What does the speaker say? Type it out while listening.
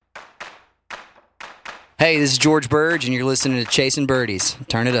Hey, this is George Burge, and you're listening to Chasing Birdies.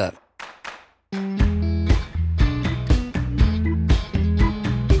 Turn it up.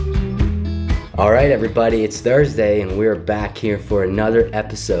 All right, everybody, it's Thursday, and we're back here for another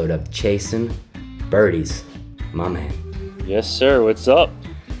episode of Chasing Birdies. My man. Yes, sir. What's up?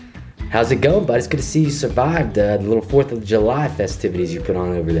 How's it going, bud? It's good to see you survived the little 4th of July festivities you put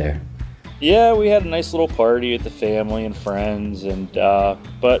on over there. Yeah, we had a nice little party with the family and friends, and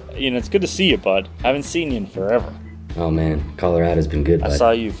but it's good to see you, bud. I haven't seen you in forever. Oh man, Colorado's been good, bud. I saw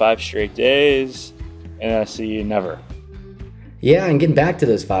you 5 straight days, and I see you never. Yeah, and getting back to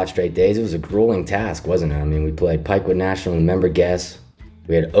those 5 straight days, it was a grueling task, wasn't it? I mean, we played Pikewood National and member guests.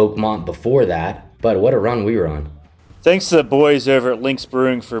 We had Oakmont before that, but what a run we were on. Thanks to the boys over at Lynx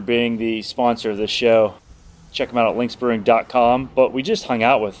Brewing for being the sponsor of this show. Check them out at lynxbrewing.com. But we just hung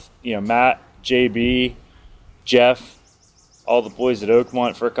out with, Matt, JB, Jeff, all the boys at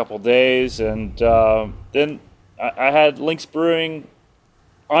Oakmont for a couple days. And then I had Lynx Brewing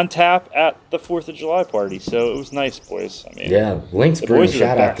on tap at the 4th of July party. So it was nice, boys. I mean, yeah, Lynx Brewing,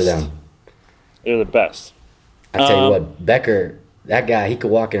 shout out to them. They're the best. I tell you what, Becker, that guy, he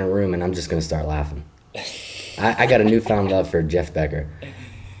could walk in a room and I'm just going to start laughing. I got a newfound love for Jeff Becker.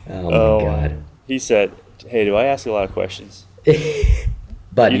 Oh, my God. He said, hey, do I ask a lot of questions?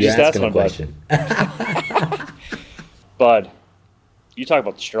 Bud, you you're just asking a one, question. Bud, you talk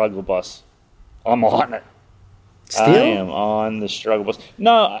about the struggle bus. I'm on it. Still? I am on the struggle bus.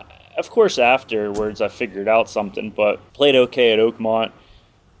 No, of course, afterwards I figured out something, but played okay at Oakmont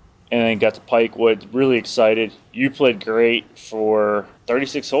and then got to Pikewood. Really excited. You played great for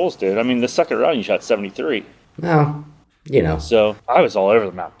 36 holes, dude. I mean, the second round you shot 73. No, So I was all over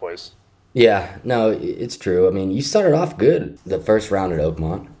the map, boys. Yeah, no, it's true. I mean, you started off good the first round at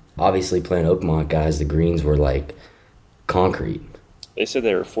Oakmont. Obviously, playing Oakmont guys, the greens were like concrete. They said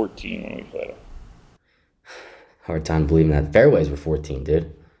they were 14 when we played them. Hard time believing that. Fairways were 14, dude.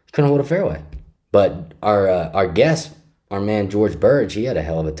 You couldn't hold a fairway. But our guest, our man George Burge, he had a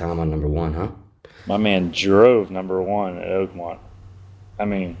hell of a time on number 1, huh? My man drove number 1 at Oakmont. I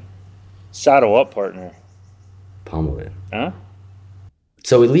mean, saddle up, partner. Pummeled it. Huh?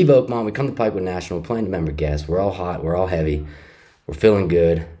 So we leave Oakmont, we come to Pikewood National, we're playing the member guests. We're all hot, we're all heavy, we're feeling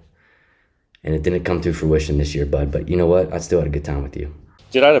good. And it didn't come to fruition this year, bud. But you know what? I still had a good time with you.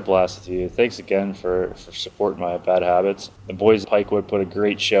 Dude, I had a blast with you. Thanks again for supporting my bad habits. The boys at Pikewood put a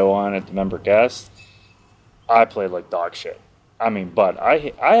great show on at the member guest. I played like dog shit. I mean, bud,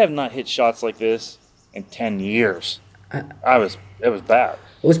 I have not hit shots like this in 10 years. It was bad.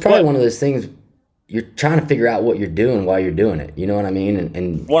 It was probably one of those things, you're trying to figure out what you're doing while you're doing it. You know what I mean?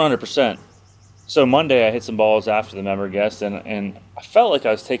 And 100%. So Monday I hit some balls after the member guest, and I felt like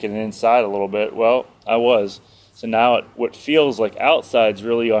I was taking it inside a little bit. Well, I was. So now what feels like outside's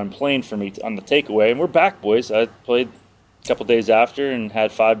really on plane for me on the takeaway. And we're back, boys. I played a couple days after and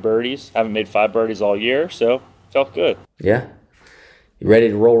had 5 birdies. Haven't made 5 birdies all year, so felt good. Yeah. You ready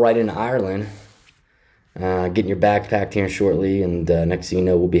to roll right into Ireland? Getting your bag packed here shortly, and next thing you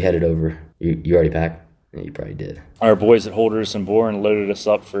know, we'll be headed over. You already packed? Yeah, you probably did. Our boys at Holderness and Bourne loaded us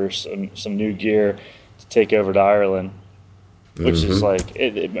up for some new gear to take over to Ireland, which is like,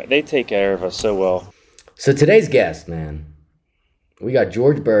 they take care of us so well. So today's guest, man, we got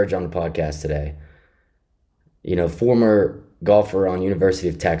George Burge on the podcast today. Former golfer on University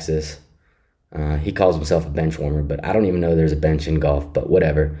of Texas. He calls himself a bench warmer, but I don't even know there's a bench in golf, but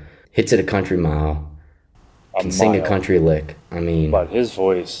whatever. Hits it a country mile. Can sing a country lick. I mean... But his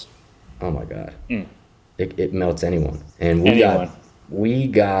voice... Oh, my God. It melts anyone. And we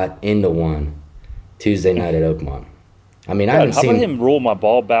got into one Tuesday night at Oakmont. I mean, how about him roll my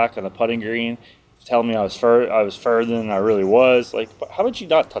ball back on the putting green, tell me I was further than I really was? Like, how about you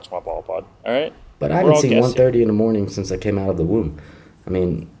not touch my ball, bud? All right? But I haven't seen 1:30 in the morning since I came out of the womb. I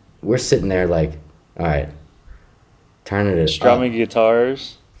mean, we're sitting there like, all right, turning it strumming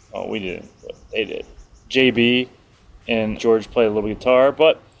guitars. Oh, we didn't, but they did. JB and George played a little guitar,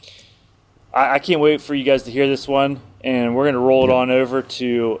 but I can't wait for you guys to hear this one, and we're going to roll it on over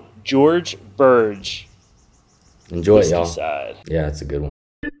to George Burge. Enjoy it, y'all. Side. Yeah, it's a good one.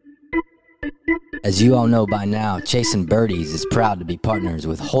 As you all know by now, Chasing Birdies is proud to be partners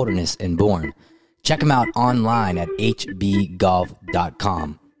with Holderness and Bourne. Check them out online at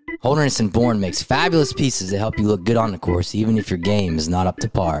hbgolf.com. Holderness and Bourne makes fabulous pieces that help you look good on the course, even if your game is not up to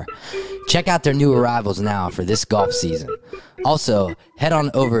par. Check out their new arrivals now for this golf season. Also, head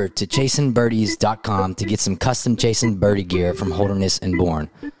on over to chasingbirdies.com to get some custom Chasing Birdie gear from Holderness and Bourne.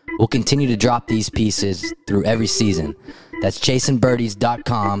 We'll continue to drop these pieces through every season. That's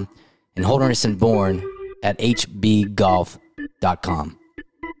chasingbirdies.com and Holderness and Bourne at hbgolf.com.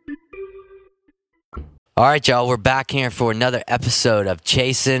 All right, y'all, we're back here for another episode of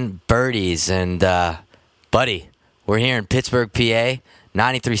Chasing Birdies. And, buddy, we're here in Pittsburgh, PA.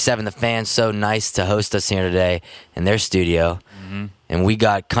 93.7 The Fan's so nice to host us here today in their studio. Mm-hmm. And we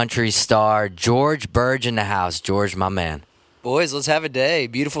got country star George Burge in the house. George, my man. Boys, let's have a day.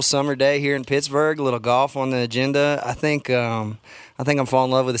 Beautiful summer day here in Pittsburgh. A little golf on the agenda. I think I'm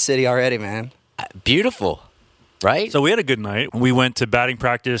falling in love with the city already, man. Beautiful. Right? So we had a good night. We went to batting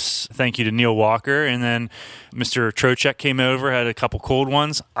practice, thank you to Neil Walker, and then Mr. Trocheck came over, had a couple cold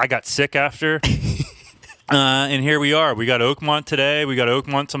ones. I got sick after. And here we are. We got Oakmont today. We got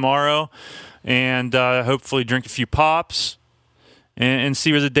Oakmont tomorrow. And hopefully drink a few pops and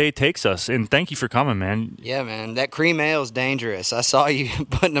see where the day takes us. And thank you for coming, man. Yeah, man. That cream ale is dangerous. I saw you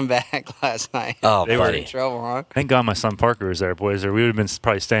putting them back last night. Oh, they buddy. were in trouble, huh? Thank God my son Parker was there, boys, or we would have been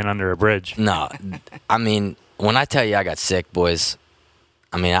probably staying under a bridge. No, I mean, when I tell you I got sick, boys,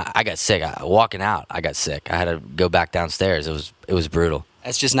 I mean, I got sick. Walking out, I got sick. I had to go back downstairs. It was brutal.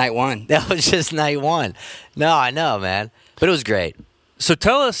 That's just night one. That was just night one. No, I know, man. But it was great. So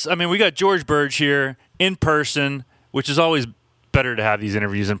tell us, I mean, we got George Burge here in person, which is always better to have these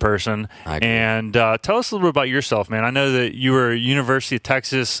interviews in person. And tell us a little bit about yourself, man. I know that you were a University of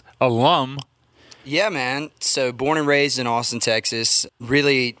Texas alum. Yeah, man. So born and raised in Austin, Texas.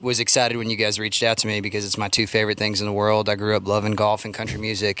 Really was excited when you guys reached out to me because it's my two favorite things in the world. I grew up loving golf and country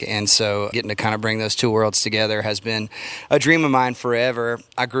music, and so getting to kind of bring those two worlds together has been a dream of mine forever.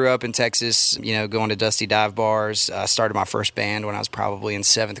 I grew up in Texas, going to Dusty Dive Bars. I started my first band when I was probably in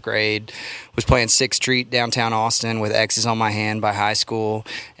 7th grade. Was playing 6th Street downtown Austin with X's on my hand by high school,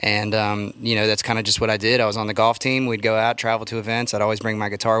 and that's kind of just what I did. I was on the golf team. We'd go out, travel to events. I'd always bring my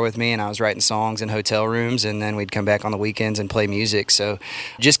guitar with me, and I was writing songs in hotel rooms, and then we'd come back on the weekends and play music. So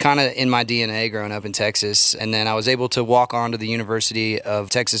just kind of in my DNA growing up in Texas. And then I was able to walk on to the University of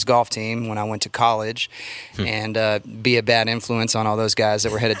Texas golf team when I went to college and be a bad influence on all those guys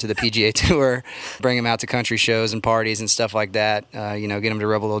that were headed to the PGA Tour, bring them out to country shows and parties and stuff like that, get them to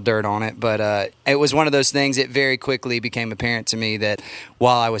rub a little dirt on it. But it was one of those things that very quickly became apparent to me that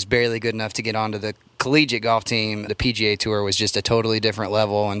while I was barely good enough to get onto the collegiate golf team, the PGA Tour was just a totally different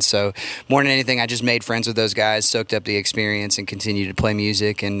level. And so more than anything, I just made friends with those guys, soaked up the experience, and continued to play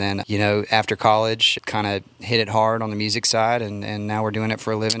music. And then, after college, kind of hit it hard on the music side, and now we're doing it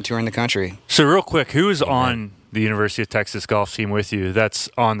for a living, touring the country. So real quick, who is on the University of Texas golf team with you that's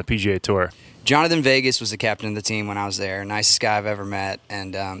on the PGA Tour? Jonathan Vegas was the captain of the team when I was there. Nicest guy I've ever met.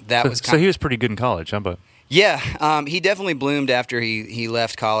 And so he was pretty good in college, huh, bud? Yeah, he definitely bloomed after he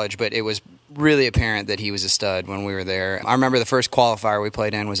left college, but it was really apparent that he was a stud when we were there. I remember the first qualifier we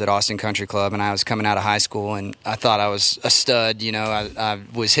played in was at Austin Country Club, and I was coming out of high school, and I thought I was a stud. I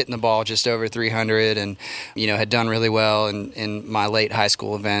was hitting the ball just over 300 and, had done really well in my late high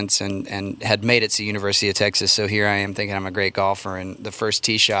school events and had made it to University of Texas. So here I am thinking I'm a great golfer, and the first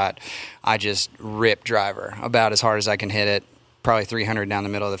tee shot, I just ripped driver about as hard as I can hit it. Probably 300 down the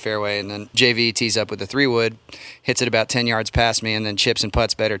middle of the fairway, and then JV tees up with the 3-wood, hits it about 10 yards past me, and then chips and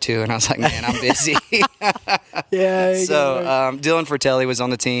putts better too. And I was like, man, I'm busy. Yeah. So Dylan Fratelli was on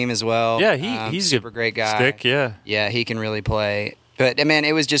the team as well. Yeah, he's super a great guy. Stick, yeah. Yeah, he can really play. But man,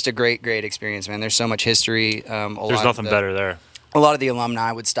 it was just a great experience, man. There's so much history. There's nothing better there. A lot of the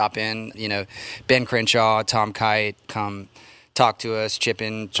alumni would stop in. Ben Crenshaw, Tom Kite, come talk to us, chip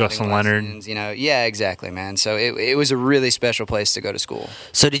in. Justin Leonard. Yeah, exactly, man. So it was a really special place to go to school.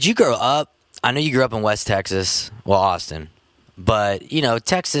 So did you grow up? I know you grew up in West Texas, Austin. But,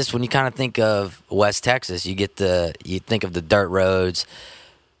 Texas, when you kind of think of West Texas, you think of the dirt roads,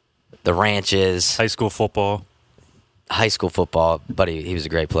 the ranches. High school football. Buddy, he was a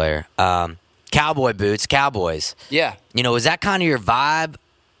great player. Cowboy boots, Cowboys. Yeah. Was that kind of your vibe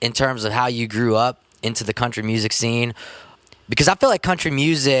in terms of how you grew up into the country music scene? Because I feel like country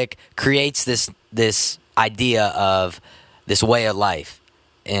music creates this idea of this way of life.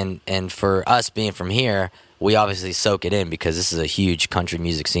 And for us being from here, we obviously soak it in because this is a huge country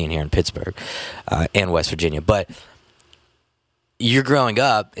music scene here in Pittsburgh and West Virginia. But you're growing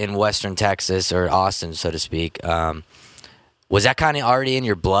up in Western Texas, or Austin, so to speak. Was that kind of already in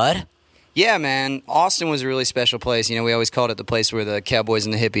your blood? Yeah, man. Austin was a really special place. We always called it the place where the cowboys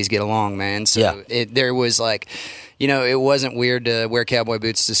and the hippies get along, man. So there was like, it wasn't weird to wear cowboy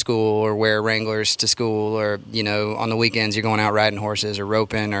boots to school or wear Wranglers to school, or, on the weekends you're going out riding horses or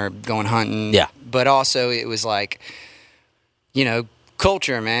roping or going hunting. Yeah. But also it was like,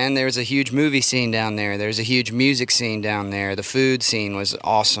 Culture, man. There was a huge movie scene down there. There's a huge music scene down there. The food scene was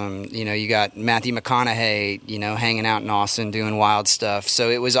awesome. You know, you got Matthew McConaughey, you know, hanging out in Austin doing wild stuff.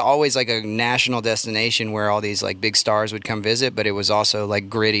 So it was always like a national destination where all these like big stars would come visit, but it was also like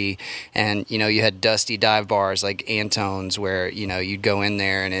gritty. And, you know, you had dusty dive bars like Antone's where, you know, you'd go in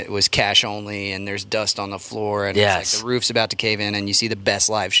there and it was cash only and there's dust on the floor and it's like the roof's about to cave in and you see the best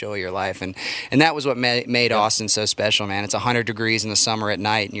live show of your life. And that was what made Austin so special, man. It's 100 degrees in the summer at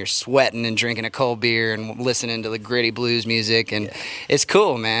night and you're sweating and drinking a cold beer and listening to the gritty blues music and it's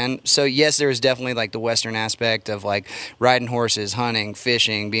cool, man. So yes, there was definitely like the Western aspect of like riding horses, hunting,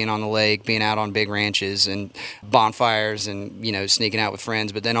 fishing, being on the lake, being out on big ranches and bonfires and, you know, sneaking out with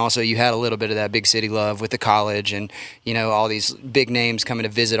friends. But then also you had a little bit of that big city love with the college and, you know, all these big names coming to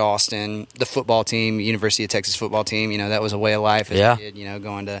visit Austin, the football team, University of Texas football team, you know, that was a way of life as a kid, you know,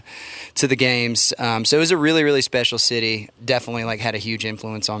 going to the games. So it was a really, really special city. Definitely like had a huge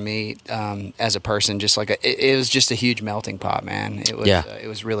influence on me as a person. Just like it was just a huge melting pot, man. It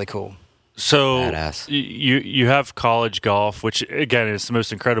was really cool. So you have college golf, which again is the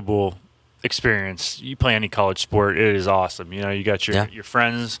most incredible experience. You play any college sport, it is awesome. You know, you got your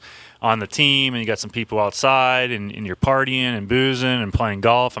friends on the team, and you got some people outside, and you're partying and boozing and playing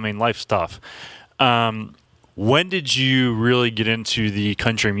golf. I mean, life's tough. When did you really get into the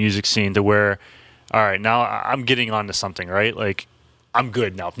country music scene to where, all right, now I'm getting onto something, right? Like, I'm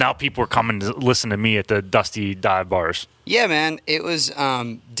good now. Now people are coming to listen to me at the dusty dive bars. Yeah, man. It was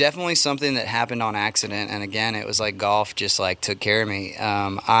definitely something that happened on accident. And again, it was like golf just like took care of me.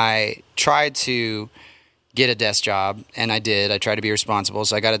 I tried to get a desk job, and I did. I tried to be responsible.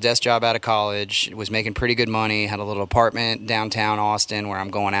 So I got a desk job out of college, was making pretty good money, had a little apartment downtown Austin where I'm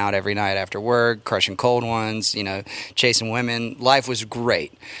going out every night after work, crushing cold ones, you know, chasing women. Life was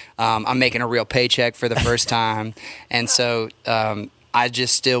great. I'm making a real paycheck for the first time. And so I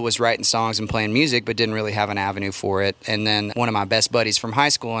just still was writing songs and playing music, but didn't really have an avenue for it. And then one of my best buddies from high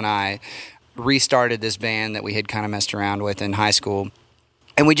school and I restarted this band that we had kind of messed around with in high school.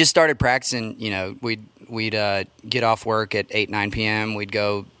 And we just started practicing. You know, we'd get off work at 8, 9 p.m. We'd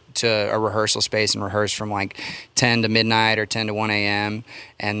go to a rehearsal space and rehearse from like 10 to midnight or 10 to 1 a.m.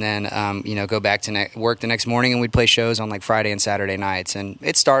 And then, you know, go back to work the next morning, and we'd play shows on like Friday and Saturday nights. And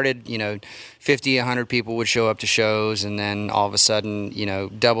it started, you know, 50, 100 people would show up to shows, and then all of a sudden, you know,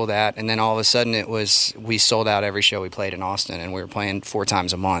 double that. And then all of a sudden we sold out every show we played in Austin, and we were playing 4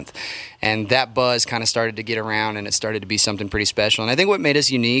 times a month. And that buzz kind of started to get around, and it started to be something pretty special. And I think what made us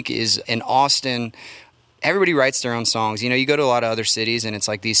unique is in Austin, everybody writes their own songs. You know, you go to a lot of other cities and it's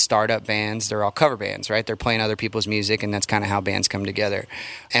like these startup bands, they're all cover bands, right? They're playing other people's music, and that's kind of how bands come together.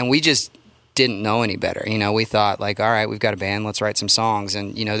 And we just didn't know any better. You know, we thought like, all right, we've got a band, let's write some songs.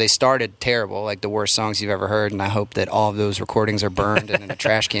 And, you know, they started terrible, like the worst songs you've ever heard. And I hope that all of those recordings are burned and in a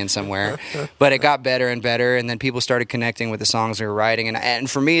trash can somewhere. But it got better and better. And then people started connecting with the songs we were writing. And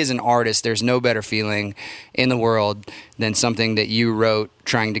for me as an artist, there's no better feeling in the world than something that you wrote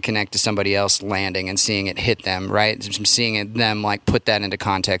trying to connect to somebody else landing and seeing it hit them, right? Seeing them like put that into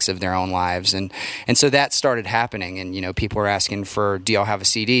context of their own lives. And so that started happening. And, you know, people were asking for, do y'all have a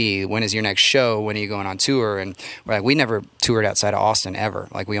CD? When is your next show? When are you going on tour? And we're like, we never toured outside of Austin ever.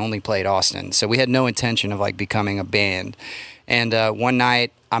 Like, we only played Austin. So we had no intention of like becoming a band. And one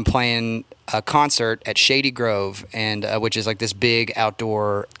night I'm playing a concert at Shady Grove, and which is like this big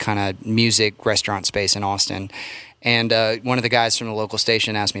outdoor kind of music restaurant space in Austin. And one of the guys from the local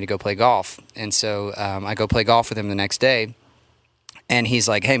station asked me to go play golf. And so I go play golf with him the next day. And he's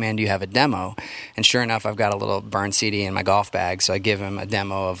like, hey, man, do you have a demo? And sure enough, I've got a little burned CD in my golf bag. So I give him a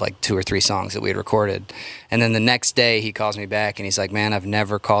demo of like 2 or 3 songs that we had recorded. And then the next day he calls me back and he's like, man, I've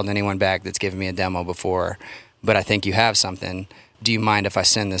never called anyone back that's given me a demo before, but I think you have something. Do you mind if I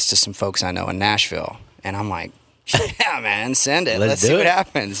send this to some folks I know in Nashville? And I'm like, yeah, man, send it. Let's see what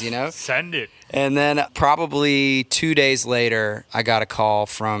happens, you know? Send it. And then probably 2 days later, I got a call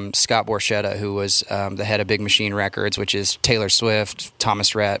from Scott Borchetta, who was the head of Big Machine Records, which is Taylor Swift,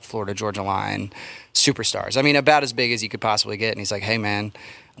 Thomas Rhett, Florida Georgia Line, superstars. I mean, about as big as you could possibly get. And he's like, hey, man,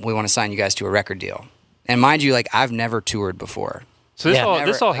 we want to sign you guys to a record deal. And mind you, like, I've never toured before. So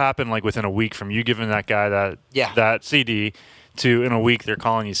this all happened like within a week from you giving that guy that CD to in a week they're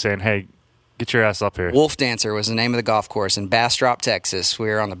calling you saying, hey, get your ass up here. Wolf Dancer was the name of the golf course in Bastrop, Texas. We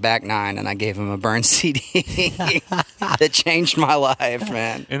were on the back 9, and I gave him a burned CD that changed my life,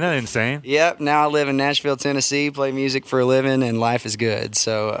 man. Isn't that insane? Yep. Now I live in Nashville, Tennessee, play music for a living, and life is good.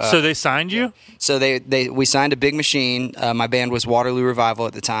 So they signed you? So we signed a Big Machine. My band was Waterloo Revival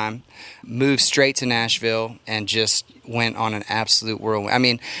at the time. Moved straight to Nashville and just went on an absolute whirlwind. I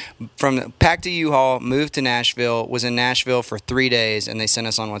mean, packed a U-Haul, moved to Nashville, was in Nashville for 3 days, and they sent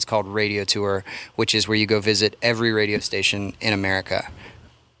us on what's called radio tour, which is where you go visit every radio station in America.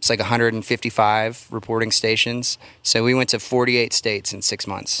 It's like 155 reporting stations. So we went to 48 states in 6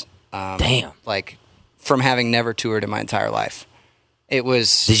 months. Damn. Like, from having never toured in my entire life. It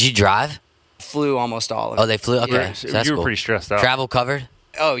was... Did you drive? Flew almost all of it. Oh, they flew? Okay. So that's you were cool. pretty stressed out. Travel covered?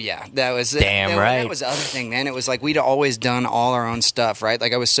 Oh, yeah. That was Damn right. That was the other thing, man. It was like we'd always done all our own stuff, right?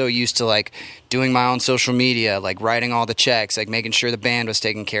 Like I was so used to like doing my own social media, like writing all the checks, like making sure the band was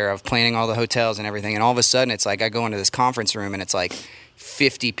taken care of, planning all the hotels and everything. And all of a sudden it's like I go into this conference room and it's like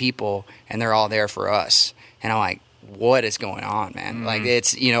 50 people and they're all there for us. And I'm like, what is going on, man? Like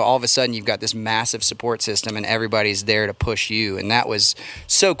it's, all of a sudden you've got this massive support system and everybody's there to push you. And that was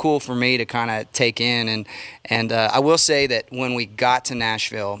so cool for me to kind of take in. And I will say that when we got to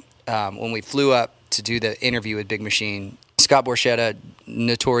Nashville, when we flew up to do the interview with Big Machine, Scott Borchetta,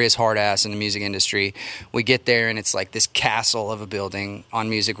 notorious hard ass in the music industry, we get there and it's like this castle of a building on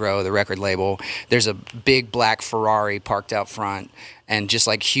Music Row, the record label. There's a big black Ferrari parked out front and just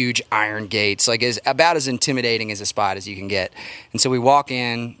like huge iron gates, like about as intimidating as a spot as you can get. And so we walk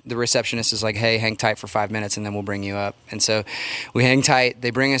in, the receptionist is like, hey, hang tight for 5 minutes and then we'll bring you up. And so we hang tight, they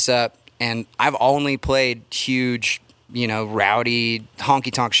bring us up, and I've only played huge, rowdy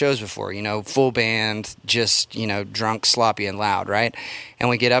honky-tonk shows before, full band, just, drunk, sloppy, and loud, right? And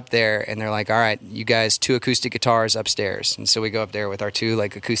we get up there, and they're like, all right, you guys, 2 acoustic guitars upstairs. And so we go up there with our 2,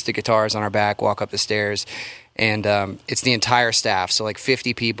 acoustic guitars on our back, walk up the stairs, and it's the entire staff, so,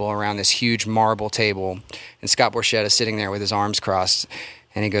 50 people around this huge marble table, and Scott Borchetta sitting there with his arms crossed,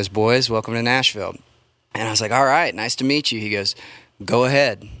 and he goes, boys, welcome to Nashville. And I was like, all right, nice to meet you. He goes, go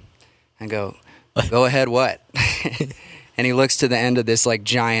ahead. I go, go ahead what? And he looks to the end of this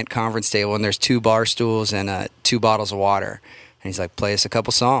giant conference table, and there's 2 bar stools and 2 bottles of water. And he's like, play us a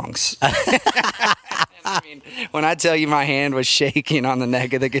couple songs. I mean, when I tell you my hand was shaking on the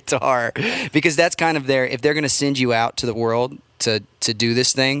neck of the guitar, because that's kind of if they're going to send you out to the world to do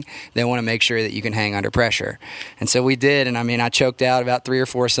this thing, they want to make sure that you can hang under pressure. And so we did, and I mean, I choked out about 3 or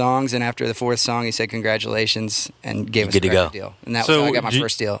 4 songs, and after the 4th song, he said congratulations and gave us a record deal. And that was how I got my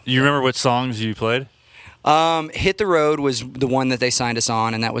first deal. You remember what songs you played? Hit the Road was the one that they signed us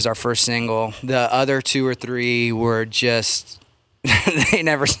on, and that was our first single. The other 2 or 3 were just... they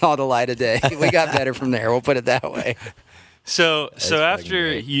never saw the light of day. We got better from there. We'll put it that way. So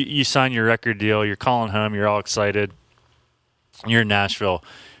after you sign your record deal, you're calling home, you're all excited, you're in Nashville.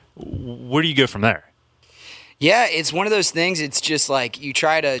 Where do you go from there? Yeah, it's one of those things. It's just like you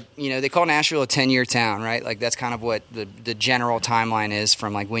try to, they call Nashville a 10-year town, right? Like that's kind of what the general timeline is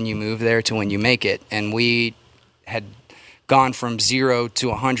from when you move there to when you make it. And we had gone from 0 to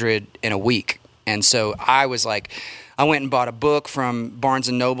 100 in a week. And so I was I went and bought a book from Barnes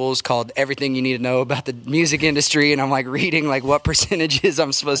 & Nobles called Everything You Need to Know About the Music Industry, and I'm reading what percentages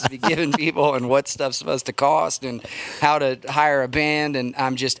I'm supposed to be giving people and what stuff's supposed to cost and how to hire a band, and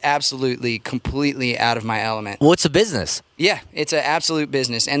I'm just absolutely, completely out of my element. Well, it's a business. Yeah, it's an absolute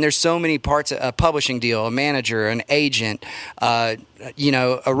business, and there's so many parts: a publishing deal, a manager, an agent, a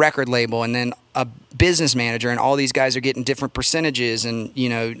record label, and then a business manager, and all these guys are getting different percentages, and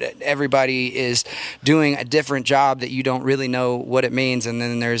everybody is doing a different job that you don't really know what it means. And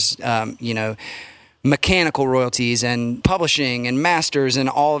then there's mechanical royalties and publishing and masters and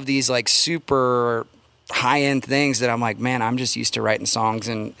all of these super high-end things that I'm man, I'm just used to writing songs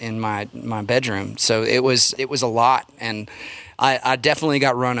in my bedroom. So it was a lot, and I definitely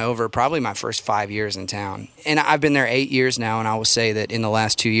got run over probably my first 5 years in town. And I've been there 8 years now, and I will say that in the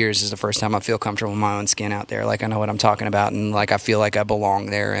last 2 years is the first time I feel comfortable in my own skin out there. I know what I'm talking about, and I feel like I belong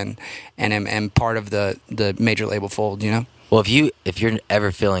there and am part of the major label fold, Well, if you're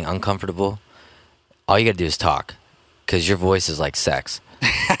ever feeling uncomfortable, all you got to do is talk, because your voice is like sex.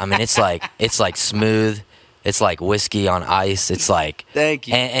 I mean, it's like smooth. It's like whiskey on ice. It's like... Thank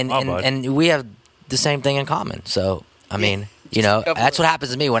you. And we have the same thing in common. So, I mean... that's what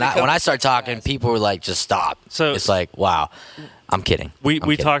happens to me when I start talking. People were just stop. So it's wow. I'm kidding.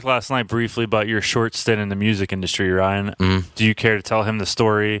 We talked last night briefly about your short stint in the music industry, Ryan. Mm-hmm. Do you care to tell him the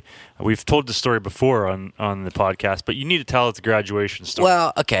story? We've told the story before on the podcast, but you need to tell it the graduation story.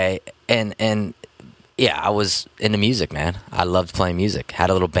 Well, okay, and yeah, I was into music, man. I loved playing music. Had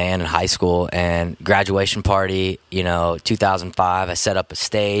a little band in high school, and graduation party. 2005. I set up a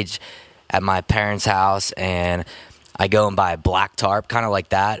stage at my parents' house, and I go and buy a black tarp, kind of like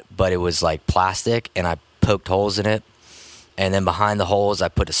that, but it was plastic, and I poked holes in it. And then behind the holes, I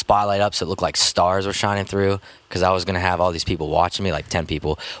put a spotlight up so it looked like stars were shining through, because I was going to have all these people watching me, 10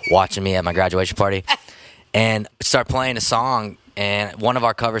 people watching me at my graduation party. and start playing a song. And one of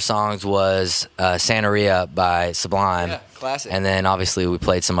our cover songs was Santeria by Sublime. Yeah, classic. And then obviously we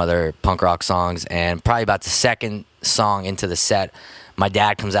played some other punk rock songs. And probably about the second song into the set, my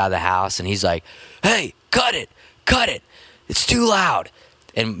dad comes out of the house and he's like, "Hey, cut it. It's too loud."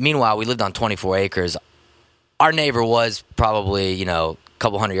 And meanwhile, we lived on 24 acres. Our neighbor was probably, a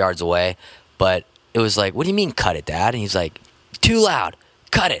couple 100 yards away. But it was like, "What do you mean cut it, Dad?" And he's like, "Too loud.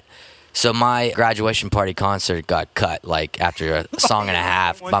 Cut it." So my graduation party concert got cut like after a song and a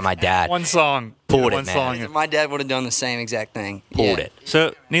half by my dad. One song. Pulled it, one man. song. My dad would have done the same exact thing. Pulled it.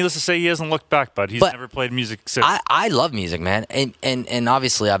 So, needless to say, he hasn't looked back, bud. He's But never played music since. I love music, man. And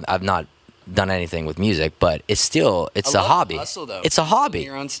obviously I've not done anything with music, but it's I a love the hobby. hustle, though. It's a hobby.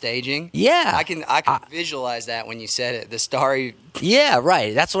 Your own staging. Yeah. I can visualize that when you said it. The starry Yeah,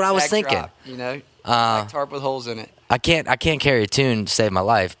 right. That's what I was thinking. backdrop, like tarp with holes in it. I can't carry a tune to save my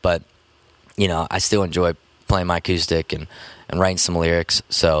life, but I still enjoy playing my acoustic and writing some lyrics.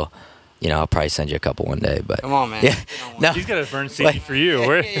 So, I'll probably send you a couple one day. But Come on, man. Yeah, no, He's got a burn CD for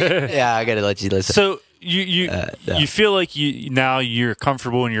you. yeah, I gotta let you listen. So you feel like now you're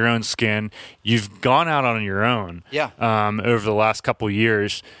comfortable in your own skin. You've gone out on your own. Yeah. Over the last couple of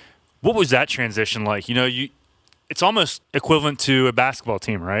years, what was that transition like? It's almost equivalent to a basketball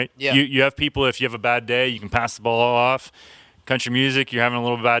team, right? Yeah. You have people. If you have a bad day, you can pass the ball off. Country music, you're having a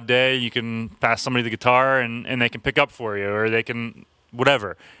little bad day, you can pass somebody the guitar and they can pick up for you, or they can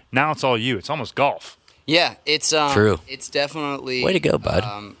whatever. Now it's all you. It's almost golf. Yeah, it's True. It's definitely Way to go, bud.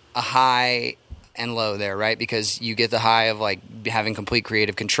 A high and low there, right? Because you get the high of like having complete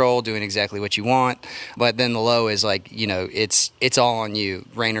creative control, doing exactly what you want, but then the low is like it's all on you,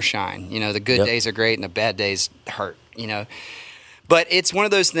 rain or shine. The good days are great and the bad days hurt. But it's one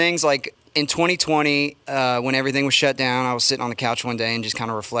of those things like. In 2020, when everything was shut down, I was sitting on the couch one day and just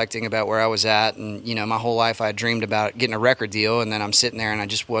kind of reflecting about where I was at. And, my whole life I had dreamed about getting a record deal. And then I'm sitting there and I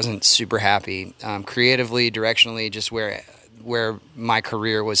just wasn't super happy creatively, directionally, just where my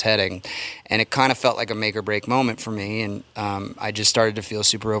career was heading. And it kind of felt like a make or break moment for me. And I just started to feel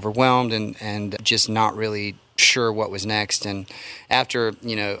super overwhelmed and just not really sure what was next. And after,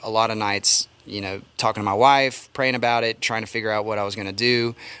 a lot of nights, talking to my wife, praying about it, trying to figure out what I was going to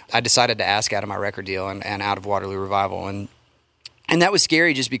do, I decided to ask out of my record deal and out of Waterloo Revival. And that was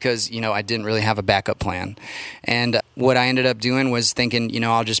scary just because, I didn't really have a backup plan. And what I ended up doing was thinking,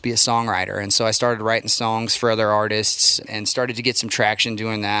 I'll just be a songwriter. And so I started writing songs for other artists and started to get some traction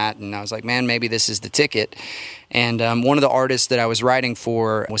doing that. And I was like, man, maybe this is the ticket. And one of the artists that I was writing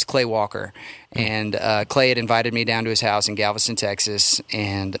for was Clay Walker. And Clay had invited me down to his house in Galveston, Texas,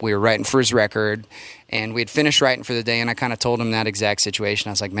 and we were writing for his record. And we had finished writing for the day, and I kind of told him that exact situation.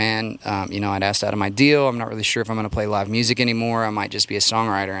 I was like, man, I'd asked out of my deal. I'm not really sure if I'm going to play live music anymore. I might just be a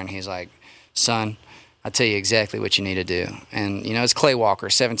songwriter. And he's like, son, I'll tell you exactly what you need to do. And, it's Clay Walker,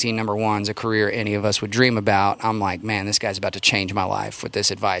 17 number ones, a career any of us would dream about. I'm like, man, this guy's about to change my life with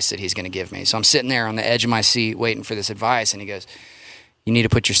this advice that he's going to give me. So I'm sitting there on the edge of my seat waiting for this advice, and he goes, you need to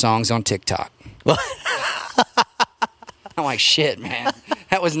put your songs on TikTok. I'm like, shit, man.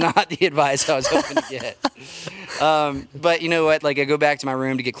 That was not the advice I was hoping to get. But you know what? Like, I go back to my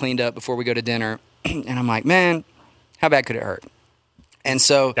room to get cleaned up before we go to dinner, and I'm like, man, how bad could it hurt? And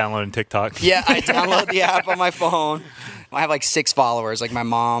so Downloading TikTok. Yeah, I download the app on my phone. I have like 6 followers, like my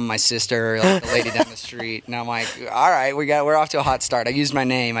mom, my sister, like the lady down the street. And I'm like, all right, we're off to a hot start. I used my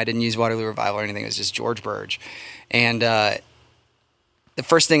name. I didn't use Waterloo Revival or anything. It was just George Burge. And the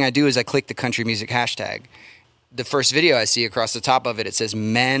first thing I do is I click the country music hashtag. The first video I see across the top of it, it says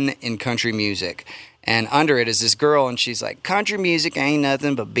men in country music. And under it is this girl, and she's like, country music ain't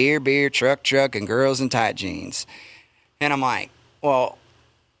nothing but beer, truck, and girls in tight jeans. And I'm like, well,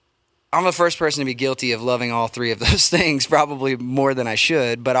 I'm the first person to be guilty of loving all 3 of those things, probably more than I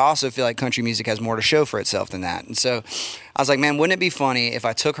should, but I also feel like country music has more to show for itself than that. And so I was like, man, wouldn't it be funny if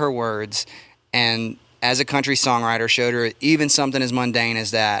I took her words and as a country songwriter showed her even something as mundane as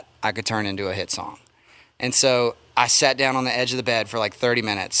that I could turn into a hit song. And so I sat down on the edge of the bed for like 30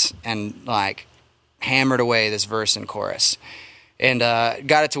 minutes and like hammered away this verse and chorus. And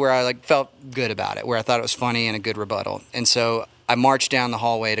got it to where I like felt good about it, where I thought it was funny and a good rebuttal. And so I marched down the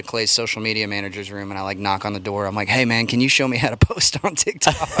hallway to Clay's social media manager's room, and I like knock on the door. I'm like, hey man, can you show me how to post on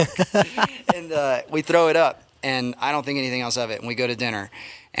TikTok? And we throw it up, and I don't think anything else of it. And we go to dinner,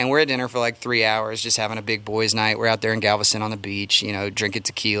 and we're at dinner for like 3 hours, just having a big boys' night. We're out there in Galveston on the beach, drinking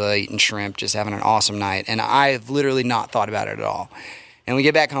tequila, eating shrimp, just having an awesome night. And I've literally not thought about it at all. And we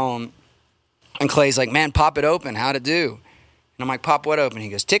get back home, and Clay's like, man, pop it open. How'd it do? And I'm like, pop what open? He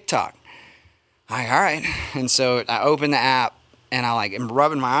goes, TikTok. I'm like, all right. And so I open the app, And I like am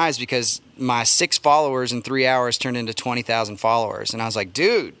rubbing my eyes because my 6 followers in 3 hours turned into 20,000 followers. And I was like,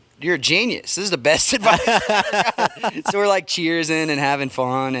 dude, you're a genius. This is the best advice. So we're like cheersing and having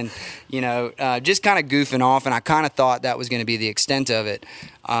fun and, just kind of goofing off. And I kind of thought that was going to be the extent of it.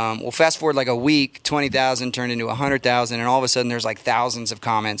 Well, fast forward like a week, 20,000 turned into 100,000. And all of a sudden there's like thousands of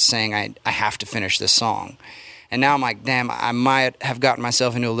comments saying I have to finish this song. And now I'm like, damn, I might have gotten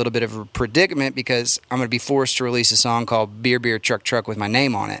myself into a little bit of a predicament because I'm going to be forced to release a song called Beer, Beer, Truck, Truck with my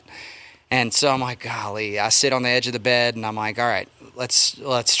name on it. And so I'm like, golly, I sit on the edge of the bed and I'm like, all right, let's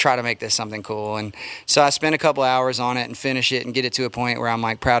try to make this something cool. And so I spend a couple hours on it and finish it and get it to a point where I'm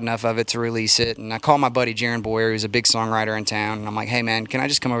like proud enough of it to release it. And I call my buddy Jaron Boyer, who's a big songwriter in town. And I'm like, hey man, can I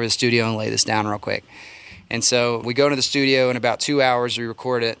just come over to the studio and lay this down real quick? And so we go to the studio in about 2 hours, we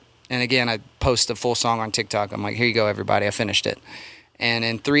record it. And again, I post the full song on TikTok. I'm like, here you go, everybody. I finished it. And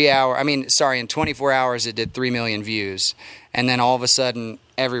in 24 hours, it did 3 million views. And then all of a sudden,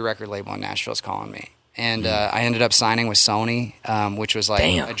 every record label in Nashville is calling me. And I ended up signing with Sony, which was like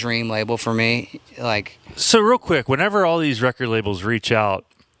a dream label for me. So real quick, whenever all these record labels reach out,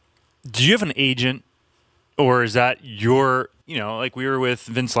 do you have an agent, or is that your? Like we were with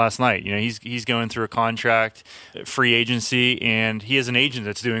Vince last night. He's going through a contract, free agency, and he has an agent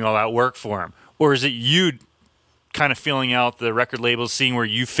that's doing all that work for him. Or is it you kind of feeling out the record labels, seeing where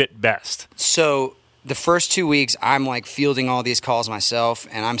you fit best? So the first 2 weeks, I'm like fielding all these calls myself,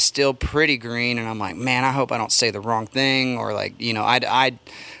 and I'm still pretty green. And I'm like, man, I hope I don't say the wrong thing, or I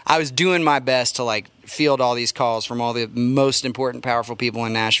was doing my best to like field all these calls from all the most important, powerful people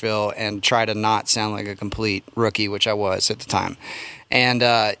in Nashville and try to not sound like a complete rookie, which I was at the time. And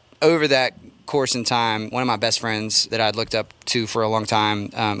over that course in time, one of my best friends that I'd looked up to for a long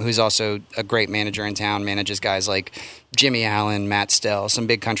time, who's also a great manager in town, manages guys like Jimmy Allen, Matt Stell, some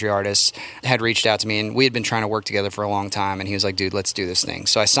big country artists, had reached out to me, and we had been trying to work together for a long time, and he was like, dude, let's do this thing.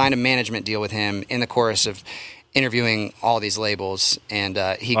 So I signed a management deal with him in the course of interviewing all these labels, and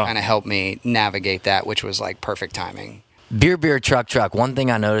he kind of helped me navigate that, which was like perfect timing. Beer, Beer, Truck, Truck. One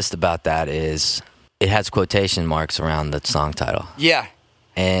thing I noticed about that is it has quotation marks around the song title. Yeah.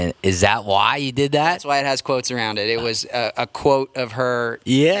 And is that why you did that? That's why it has quotes around it. It was a quote of her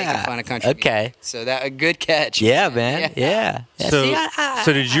making fun of country music. So that a good catch. Yeah, man. Yeah.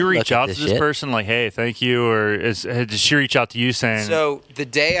 So did you reach out to this person like, hey, thank you, or did she reach out to you saying? So the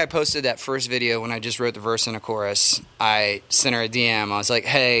day I posted that first video, when I just wrote the verse and a chorus, I sent her a DM. I was like,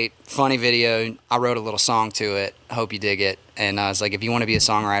 hey, funny video. I wrote a little song to it. Hope you dig it. And I was like, if you want to be a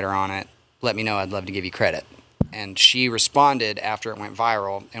songwriter on it, let me know. I'd love to give you credit. And she responded after it went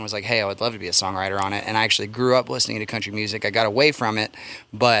viral and was like, hey, I would love to be a songwriter on it. And I actually grew up listening to country music. I got away from it,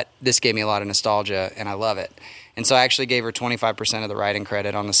 but this gave me a lot of nostalgia, and I love it. And so I actually gave her 25% of the writing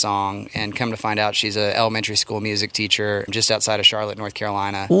credit on the song, and come to find out she's an elementary school music teacher just outside of Charlotte, North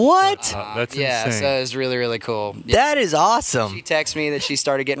Carolina. What? That's yeah, insane. so it was really, really cool. Yeah. That is awesome. She texted me that she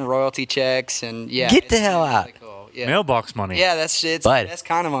started getting royalty checks, and Get the hell out. Really cool. Yeah. Mailbox money. Yeah, that's it's the best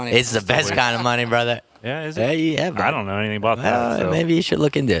kind of money. It's the best kind of money, brother. Yeah, is it? Yeah, I don't know anything about that. So. Maybe you should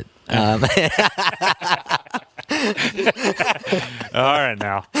look into it. All right,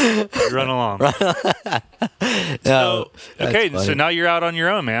 now run along. No, okay, funny. so now you're out on your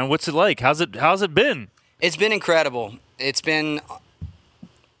own, man. What's it like? How's it been? It's been incredible. It's been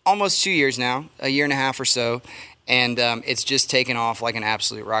almost 2 years now, a year and a half or so. And it's just taken off like an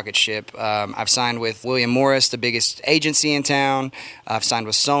absolute rocket ship. I've signed with William Morris, the biggest agency in town. I've signed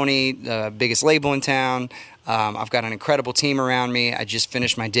with Sony, the biggest label in town. I've got an incredible team around me. I just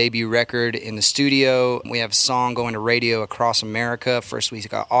finished my debut record in the studio. We have a song going to radio across America, first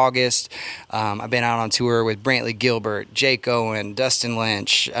week of August. I've been out on tour with Brantley Gilbert, Jake Owen, Dustin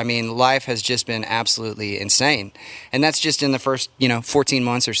Lynch. I mean, life has just been absolutely insane. And that's just in the first, 14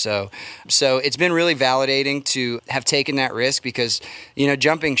 months or so. So it's been really validating to have taken that risk because,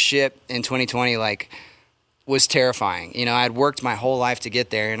 jumping ship in 2020, was terrifying. I had worked my whole life to get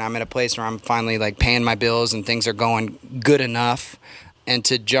there, and I'm at a place where I'm finally paying my bills and things are going good enough. And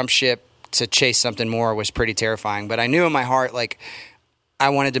to jump ship to chase something more was pretty terrifying. But I knew in my heart, I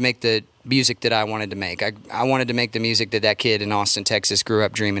wanted to make the music that I wanted to make. I wanted to make the music that kid in Austin, Texas grew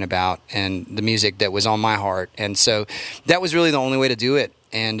up dreaming about, and the music that was on my heart. And so that was really the only way to do it.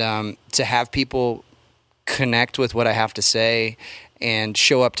 And to have people connect with what I have to say and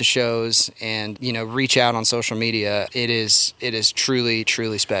show up to shows and, reach out on social media, it is truly,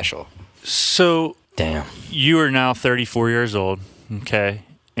 truly special. So, damn, you are now 34 years old, okay,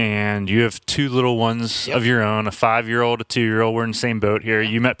 and you have two little ones of your own, a 5-year-old, a 2-year-old. We're in the same boat here.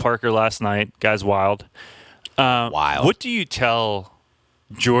 You met Parker last night. Guy's wild. Wild. What do you tell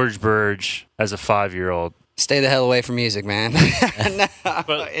George Burge as a 5-year-old? Stay the hell away from music, man. No,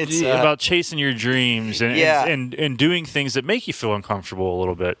 but it's about chasing your dreams and doing things that make you feel uncomfortable a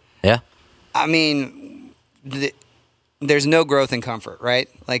little bit. Yeah. I mean, there's no growth in comfort, right?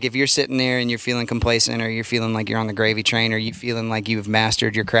 Like if you're sitting there and you're feeling complacent, or you're feeling like you're on the gravy train, or you feeling like you've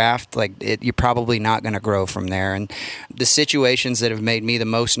mastered your craft, you're probably not going to grow from there. And the situations that have made me the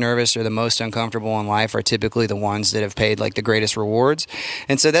most nervous or the most uncomfortable in life are typically the ones that have paid like the greatest rewards.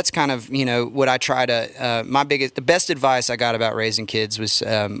 And so that's kind of, what I try to, the best advice I got about raising kids was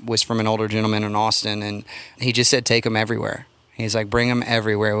from an older gentleman in Austin. And he just said, take them everywhere. He's like, bring them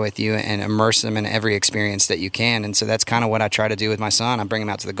everywhere with you and immerse them in every experience that you can. And so that's kind of what I try to do with my son. I bring him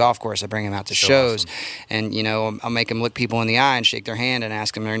out to the golf course. I bring him out to shows. Awesome. And, I'll make him look people in the eye and shake their hand and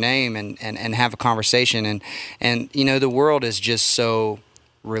ask them their name and have a conversation. And the world is just so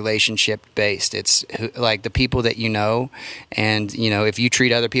relationship based. It's like the people that and if you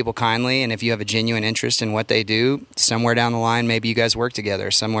treat other people kindly and if you have a genuine interest in what they do, somewhere down the line maybe you guys work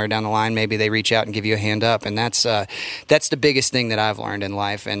together. Somewhere down the line maybe they reach out and give you a hand up. And that's the biggest thing that I've learned in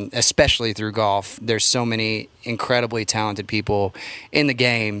life, and especially through golf. There's so many incredibly talented people in the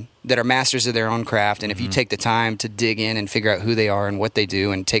game that are masters of their own craft, and if you take the time to dig in and figure out who they are and what they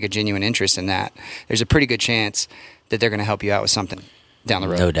do and take a genuine interest in that, there's a pretty good chance that they're going to help you out with something down the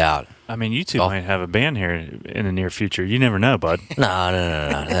road. No doubt. I mean, you two might have a band here in the near future. You never know, bud.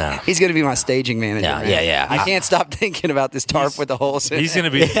 No. He's going to be my staging manager. Yeah. I can't stop thinking about this tarp with the holes in it. He's going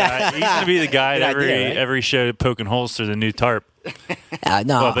to be the guy. He's going to be the guy at every show poking holes through the new tarp.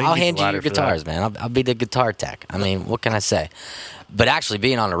 I'll hand you your guitars, man. I'll be the guitar tech. I mean, what can I say? But actually,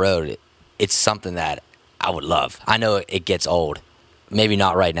 being on the road, it's something that I would love. I know it gets old. Maybe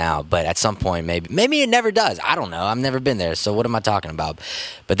not right now, but at some point, maybe it never does. I don't know. I've never been there, so what am I talking about?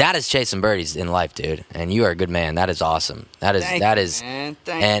 But that is chasing birdies in life, dude. And you are a good man. That is awesome. Thank you, man.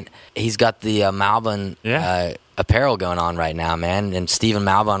 And he's got the Malbon apparel going on right now, man. And Stephen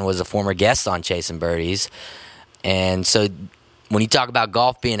Malbon was a former guest on Chasing Birdies. And so when you talk about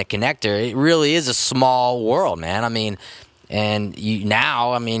golf being a connector, it really is a small world, man. I mean, and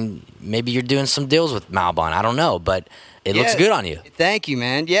maybe you're doing some deals with Malbon. I don't know, but it looks good on you. Thank you,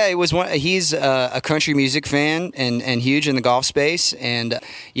 man. Yeah, it was he's a country music fan and huge in the golf space. And,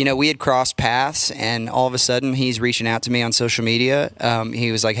 we had crossed paths, and all of a sudden he's reaching out to me on social media.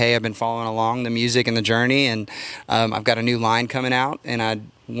 He was like, hey, I've been following along the music and the journey, and I've got a new line coming out, and I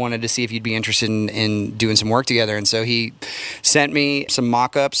wanted to see if you'd be interested in doing some work together. And so he sent me some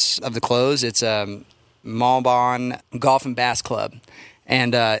mock-ups of the clothes. It's Malbon Golf and Bass Club.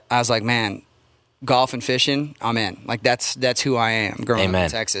 And I was like, man, golf and fishing, I'm in. Like that's who I am growing up in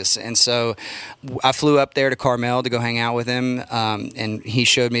Texas. And so I flew up there to Carmel to go hang out with him, and he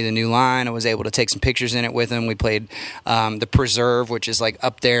showed me the new line. I was able to take some pictures in it with him. We played the Preserve, which is like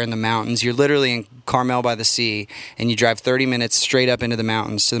up there in the mountains. You're literally in Carmel by the sea, and you drive 30 minutes straight up into the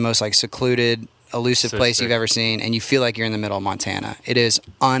mountains to the most like secluded, elusive place you've ever seen, and you feel like you're in the middle of Montana. It is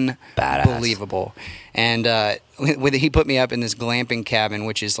unbelievable. Badass. And he put me up in this glamping cabin,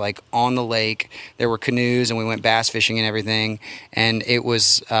 which is like on the lake. There were canoes, and we went bass fishing and everything. And it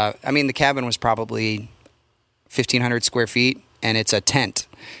was, the cabin was probably 1,500 square feet, and it's a tent.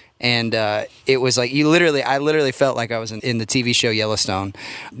 And it was like I literally felt like I was in the TV show Yellowstone.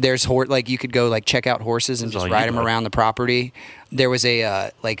 There's you could go like check out horses and just ride them around the property. There was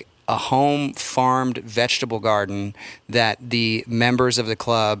a home farmed vegetable garden that the members of the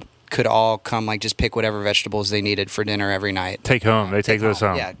club could all come just pick whatever vegetables they needed for dinner every night. Take those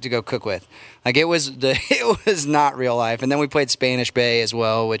home. Yeah, to go cook with. It was not real life. And then we played Spanish Bay as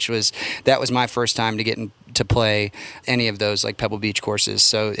well, that was my first time to get to play any of those Pebble Beach courses.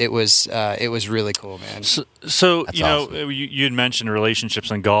 So it was really cool, man. So awesome. You had mentioned relationships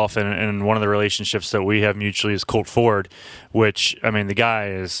in golf, and one of the relationships that we have mutually is Colt Ford, which the guy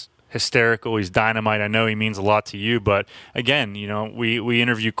is hysterical. He's dynamite. I know he means a lot to you, but again, we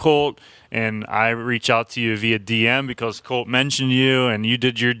interview Colt, and I reach out to you via DM because Colt mentioned you, and you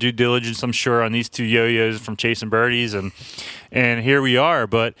did your due diligence, I'm sure, on these two yo-yos from Chasing Birdies, and here we are.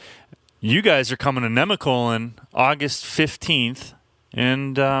 But you guys are coming to Nemacolin August 15th,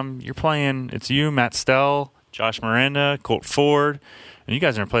 and you're playing. It's you, Matt Stell, Josh Miranda, Colt Ford, and you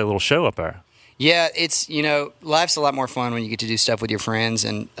guys are gonna play a little show up there. Yeah, it's, life's a lot more fun when you get to do stuff with your friends,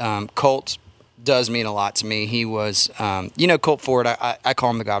 and Colt does mean a lot to me. He was, Colt Ford, I call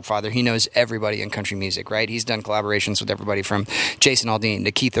him the Godfather. He knows everybody in country music, right? He's done collaborations with everybody from Jason Aldean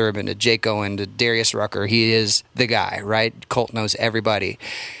to Keith Urban to Jake Owen to Darius Rucker. He is the guy, right? Colt knows everybody.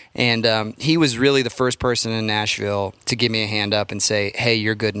 And he was really the first person in Nashville to give me a hand up and say, hey,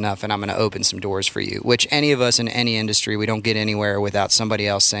 you're good enough, and I'm going to open some doors for you, which any of us in any industry, we don't get anywhere without somebody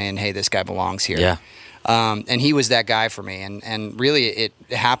else saying, hey, this guy belongs here. Yeah. And he was that guy for me. And really, it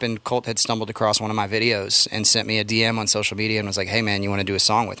happened. Colt had stumbled across one of my videos and sent me a DM on social media and was like, "Hey, man, you want to do a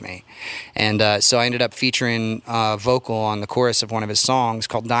song with me?" And so I ended up featuring vocal on the chorus of one of his songs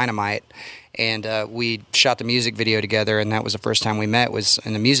called Dynamite. And we shot the music video together, and that was the first time we met, was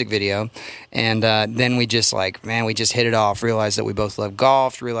in the music video. And then we just we just hit it off, realized that we both loved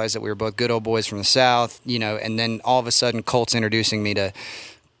golf, realized that we were both good old boys from the South, and then all of a sudden Colt's introducing me to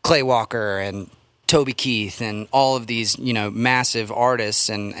Clay Walker and Toby Keith and all of these, massive artists,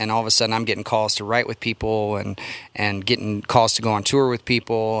 and all of a sudden I'm getting calls to write with people and getting calls to go on tour with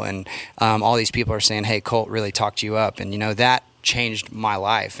people, and all these people are saying, "Hey, Colt really talked you up," and that changed my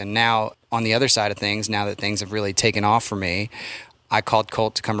life. And now on the other side of things, now that things have really taken off for me, I called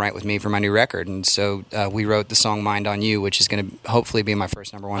Colt to come write with me for my new record. And so we wrote the song Mind on You, which is going to hopefully be my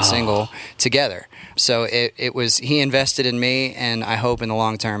first #1 single together. So it was, he invested in me, and I hope in the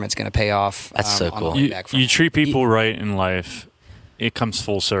long term it's going to pay off. That's so cool. You treat people right in life, it comes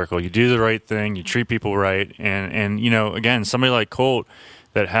full circle. You do the right thing, you treat people right. And again, somebody like Colt,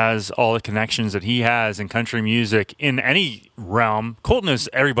 that has all the connections that he has in country music in any realm. Colt knows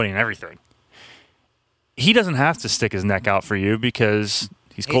everybody and everything. He doesn't have to stick his neck out for you because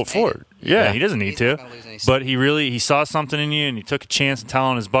he's Colt Ford. Yeah, he doesn't need to. But he saw something in you, and he took a chance of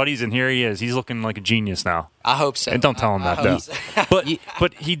telling his buddies, and here he is. He's looking like a genius now. I hope so. And don't tell him that, though. So.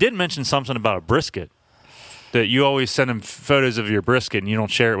 But he did mention something about a brisket. That you always send him photos of your brisket and you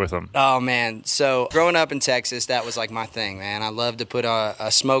don't share it with him. Oh, man. So growing up in Texas, that was like my thing, man. I love to put a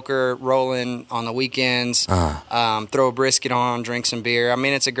smoker rolling on the weekends, throw a brisket on, drink some beer. I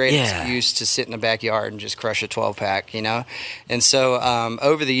mean, it's a great excuse to sit in the backyard and just crush a 12-pack, And so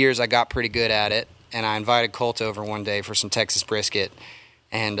over the years, I got pretty good at it. And I invited Colt over one day for some Texas brisket.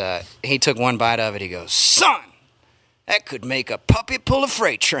 And he took one bite of it. He goes, "Son, that could make a puppy pull a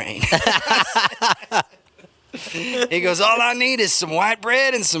freight train." He goes, "All I need is some white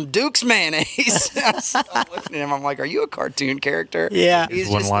bread and some Duke's mayonnaise." I'm looking at him. I'm like, "Are you a cartoon character?" Yeah. He's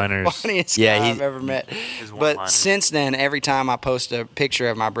just the funniest guy I've ever met. But since then, every time I post a picture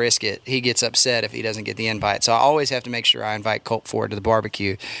of my brisket, he gets upset if he doesn't get the invite. So I always have to make sure I invite Colt Ford to the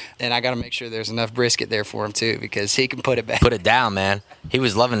barbecue. And I got to make sure there's enough brisket there for him, too, because he can put it back. Put it down, man. He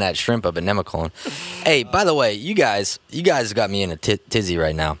was loving that shrimp up at Nemacolin. Hey, by the way, you guys got me in a tizzy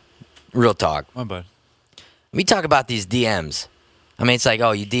right now. Real talk. My bud. We talk about these DMs. I mean, it's like,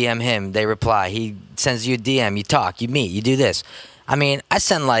 oh, you DM him, they reply. He sends you a DM, you talk, you meet, you do this. I mean, I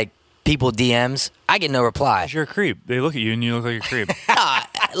send, people DMs. I get no reply. You're a creep. They look at you and you look like a creep.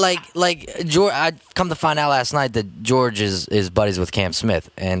 like George, I come to find out last night that George is buddies with Cam Smith.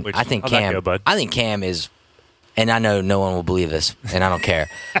 And I think Cam is, and I know no one will believe this, and I don't care.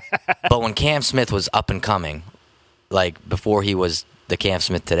 But when Cam Smith was up and coming, before he was the Cam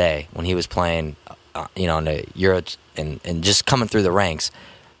Smith today, when he was playing in the Euro and just coming through the ranks,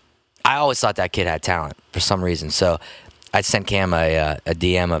 I always thought that kid had talent for some reason. So I sent Cam a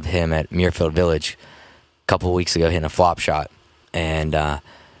DM of him at Muirfield Village a couple of weeks ago hitting a flop shot. And I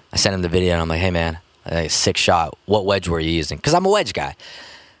sent him the video, and I'm like, "Hey, man, a sick shot. What wedge were you using?" Because I'm a wedge guy.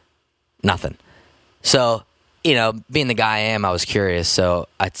 Nothing. So, being the guy I am, I was curious. So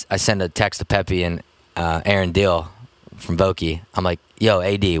I sent a text to Pepe and Aaron Dill from Vokey. I'm like, "Yo,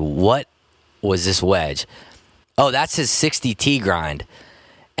 AD, what was this wedge?" "Oh, that's his 60 T grind."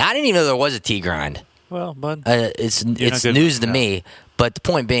 I didn't even know there was a T grind. Well, bud, it's news to me. But the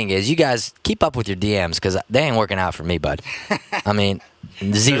point being is, you guys keep up with your DMs because they ain't working out for me, bud. I mean,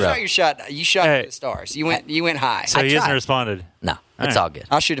 zero. You shot the stars. You went high. So he hasn't responded. No, it's all good.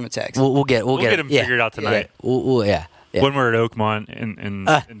 I'll shoot him a text. We'll get him figured out tonight. Yeah. When we're at Oakmont in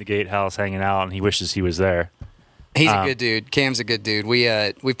the gatehouse hanging out, and he wishes he was there. He's a good dude. Cam's a good dude.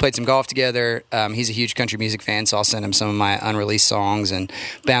 We've played some golf together. He's a huge country music fan, so I'll send him some of my unreleased songs and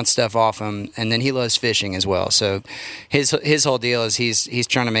bounce stuff off him. And then he loves fishing as well. So his whole deal is he's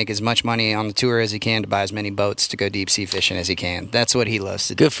trying to make as much money on the tour as he can to buy as many boats to go deep sea fishing as he can. That's what he loves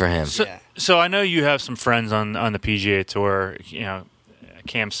to do. Good for him. So I know you have some friends on the PGA Tour.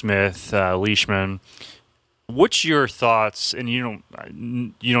 Cam Smith, Leishman. What's your thoughts, and you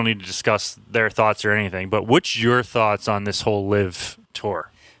don't need to discuss their thoughts or anything, but what's your thoughts on this whole LIV tour?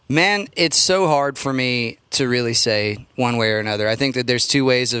 Man, it's so hard for me to really say one way or another. I think that there's two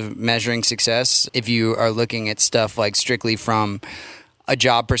ways of measuring success. If you are looking at stuff strictly from a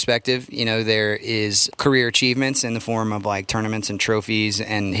job perspective, there is career achievements in the form of tournaments and trophies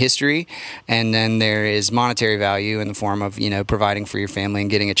and history. And then there is monetary value in the form of, providing for your family and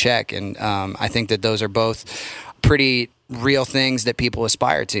getting a check. And I think that those are both pretty real things that people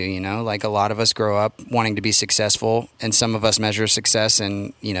aspire to, you know, like a lot of us grow up wanting to be successful, and some of us measure success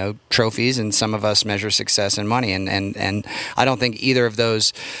in, you know, trophies, and some of us measure success in money. And I don't think either of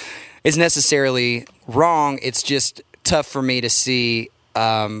those is necessarily wrong. It's just tough for me to see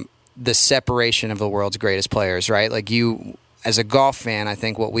the separation of the world's greatest players, right? Like you, as a golf fan, I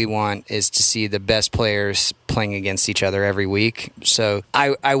think what we want is to see the best players playing against each other every week. So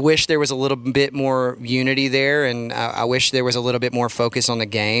I wish there was a little bit more unity there, and I wish there was a little bit more focus on the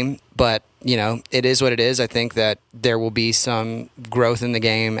game. But, you know, it is what it is. I think that there will be some growth in the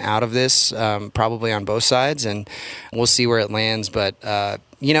game out of this, probably on both sides, and we'll see where it lands. But,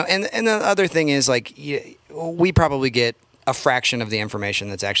 you know, and the other thing is, like, we probably get a fraction of the information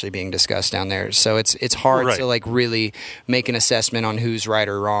that's actually being discussed down there. So it's hard to like really make an assessment on who's right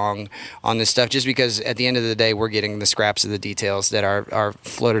or wrong on this stuff, just because at the end of the day, we're getting the scraps of the details that are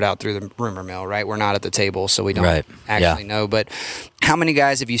floated out through the rumor mill, right? We're not at the table, so we don't actually know. But how many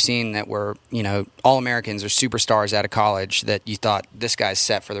guys have you seen that were, you know, All-Americans or superstars out of college that you thought this guy's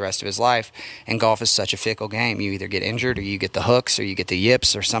set for the rest of his life? And golf is such a fickle game. You either get injured or you get the hooks or you get the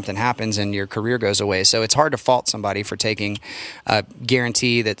yips or something happens and your career goes away. So it's hard to fault somebody for taking a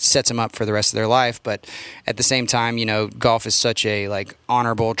guarantee that sets them up for the rest of their life. But at the same time, you know, golf is such a like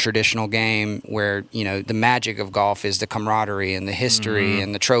honorable traditional game where, you know, the magic of golf is the camaraderie and the history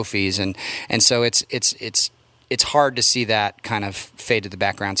and the trophies. And so it's hard to see that kind of fade to the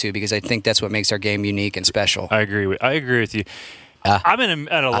background too, because I think that's what makes our game unique and special. I agree with you. I'm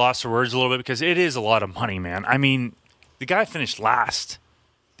at a loss for words a little bit, because it is a lot of money, man. I mean, the guy finished last.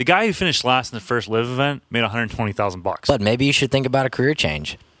 The guy who finished last in the first live event made $120,000. But maybe you should think about a career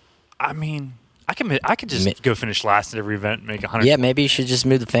change. I mean, I could just go finish last at every event and make $100. Yeah, maybe you should just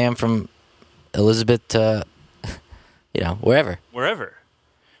move the fam from Elizabeth to, you know, wherever.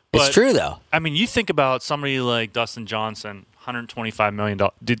 But, it's true, though. I mean, you think about somebody like Dustin Johnson, $125 million.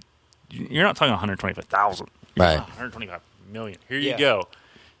 You're not talking $125,000. Right. $125 million. Here you go.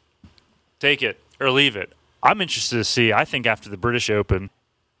 Take it or leave it. I'm interested to see. I think after the British Open,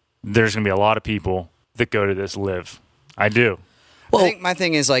 there's going to be a lot of people that go to this live. I do. Well, I think my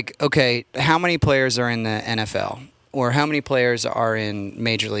thing is like, okay, how many players are in the NFL? Or how many players are in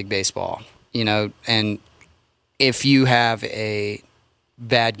Major League Baseball? You know, and if you have a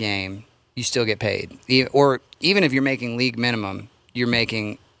bad game, you still get paid. Or even if you're making league minimum, you're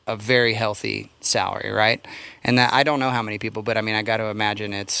making a very healthy salary, right? And that, I don't know how many people, but I mean, I got to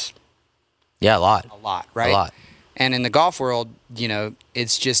imagine it's a lot, right? A lot. And in the golf world, you know,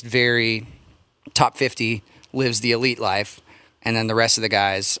 it's just very top 50 lives the elite life, and then the rest of the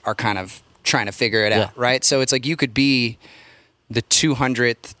guys are kind of trying to figure it out, right? So it's like you could be the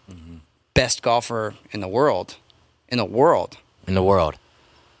 200th best golfer in the world,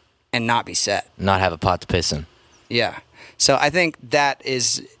 and not be set. Not have a pot to piss in. Yeah. So I think that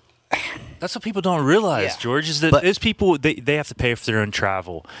is... That's what people don't realize, George, is that those people, they have to pay for their own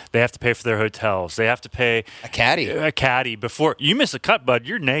travel. They have to pay for their hotels. They have to pay... A caddy. Before you miss a cut, bud,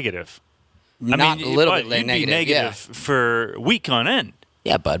 you're negative. Not a little bit negative. You'd be negative for a week on end.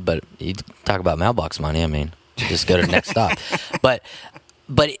 Yeah, bud, but you talk about mailbox money, I mean, just go to the next stop. But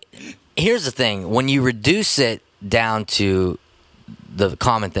here's the thing. When you reduce it down to the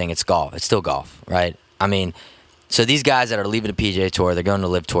common thing, it's golf. It's still golf, right? I mean, so these guys that are leaving the PGA Tour, they're going to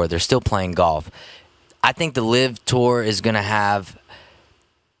LIV Tour, they're still playing golf. I think the LIV Tour is going to have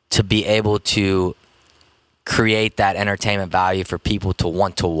to be able to create that entertainment value for people to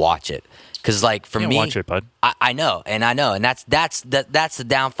want to watch it. Because, like, for me, watch it, bud. I know, and that's the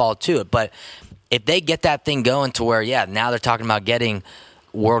downfall to it. But if they get that thing going to where, now they're talking about getting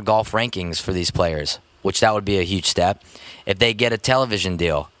world golf rankings for these players, which that would be a huge step. If they get a television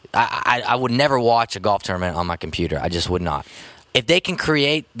deal, I would never watch a golf tournament on my computer. I just would not. If they can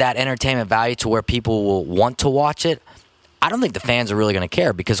create that entertainment value to where people will want to watch it, I don't think the fans are really going to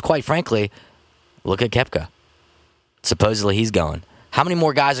care because, quite frankly, look at Koepka. Supposedly he's going. How many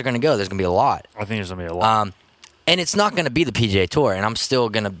more guys are going to go? There's going to be a lot. I think there's going to be a lot. And it's not going to be the PGA Tour, and I'm still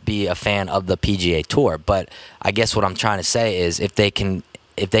going to be a fan of the PGA Tour. But I guess what I'm trying to say is if they can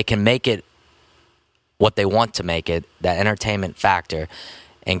make it what they want to make it, that entertainment factor,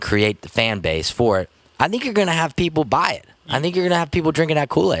 and create the fan base for it, I think you're going to have people buy it. I think you're going to have people drinking that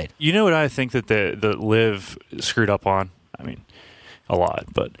Kool-Aid. You know what I think that the LIV screwed up on? I mean, a lot.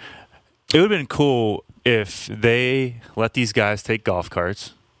 But it would have been cool if they let these guys take golf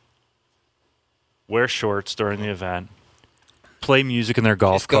carts, wear shorts during the event, play music in their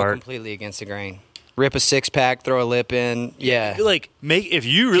golf Just go cart. completely against the grain. rip a 6-pack, throw a lip in. Yeah. Like, if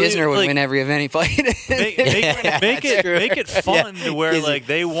you really Kisner would like, win every event he played. make it fun to where like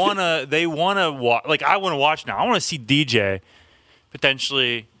they wanna watch. Like I want to watch now. I want to see DJ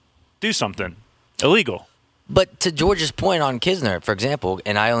potentially do something illegal. But to George's point on Kisner, for example,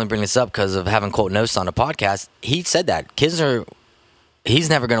 and I only bring this up because of having Colt Knost on the podcast, he said that Kisner, he's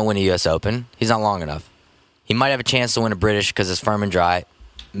never going to win a U.S. Open. He's not long enough. He might have a chance to win a British because it's firm and dry.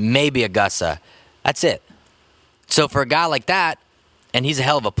 Maybe Augusta. That's it. So for a guy like that, and he's a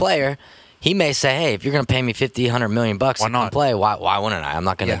hell of a player, he may say, hey, if you're going to pay me $50, $100 million to come play, why wouldn't I? I'm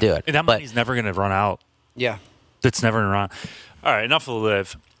not going to do it. And that money's never going to run out. Yeah. It's never going to run. All right, enough of the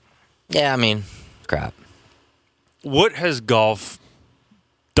live. Yeah, I mean, crap. What has golf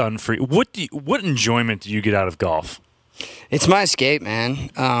done for you? What enjoyment do you get out of golf? It's my escape, man.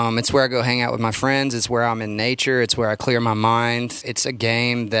 It's where I go hang out with my friends. It's where I'm in nature. It's where I clear my mind. It's a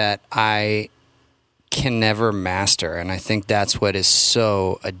game that I can never master, and I think that's what is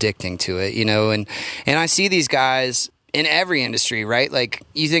so addicting to it, you know. And I see these guys in every industry, right? Like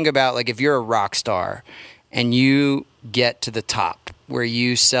you think about like if you're a rock star and you get to the top where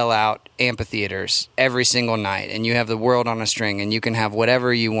you sell out amphitheaters every single night and you have the world on a string and you can have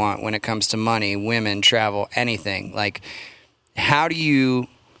whatever you want when it comes to money, women, travel, anything. Like, how do you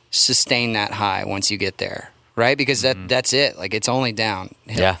sustain that high once you get there, right? Because that's it. Like, it's only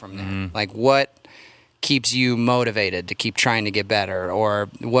downhill from there. Like, what keeps you motivated to keep trying to get better, or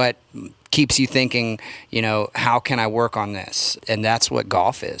what keeps you thinking, you know, how can I work on this? And that's what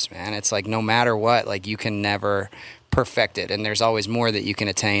golf is, man. It's like no matter what, like you can never perfect it, and there's always more that you can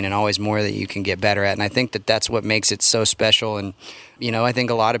attain and always more that you can get better at. And I think that that's what makes it so special. And you know, I think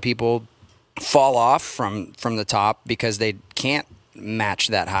a lot of people fall off from the top because they can't match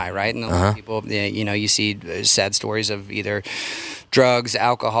that high, right? And a lot of people, you know, you see sad stories of either drugs,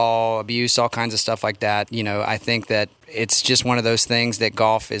 alcohol, abuse, all kinds of stuff like that. You know, I think that it's just one of those things that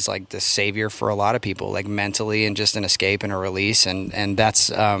golf is like the savior for a lot of people, like mentally, and just an escape and a release. And that's,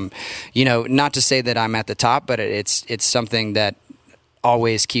 you know, not to say that I'm at the top, but it's something that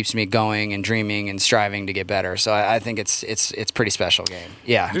always keeps me going and dreaming and striving to get better. So I think it's pretty special game.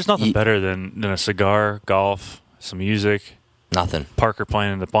 Yeah. There's nothing better than a cigar, golf, some music. Nothing. Parker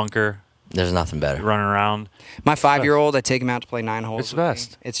playing in the bunker. There's nothing better. Running around. My 5-year-old, I take him out to play 9 holes. It's the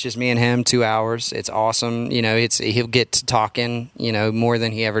best. It's just me and him, 2 hours. It's awesome. You know, he'll get to talking, you know, more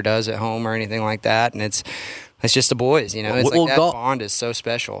than he ever does at home or anything like that. And it's just the boys, you know. It's like that bond is so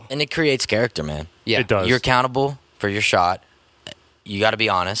special. And it creates character, man. Yeah. It does. You're accountable for your shot. You got to be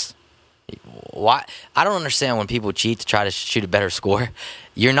honest. Why? I don't understand when people cheat to try to shoot a better score.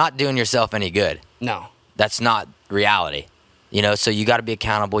 You're not doing yourself any good. No. That's not reality. You know, so you got to be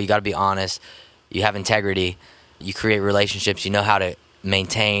accountable. You got to be honest. You have integrity. You create relationships. You know how to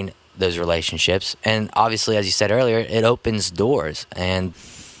maintain those relationships. And obviously, as you said earlier, it opens doors. And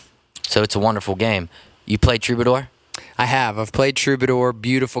so it's a wonderful game. You played Troubadour? I have. I've played Troubadour,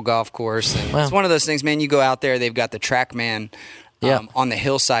 beautiful golf course. And it's one of those things, man, you go out there, they've got the TrackMan on the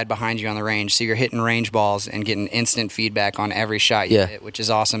hillside behind you on the range. So you're hitting range balls and getting instant feedback on every shot you hit, which is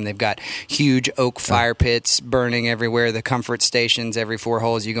awesome. They've got huge oak fire pits burning everywhere. The comfort stations, every 4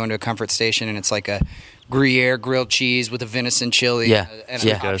 holes, you go into a comfort station and it's like a Gruyere grilled cheese with a venison chili and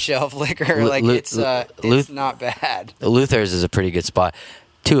a top shelf liquor. Like it's not bad. Luther's is a pretty good spot.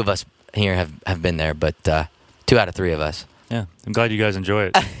 2 of us here have been there, but 2 out of 3 of us. Yeah, I'm glad you guys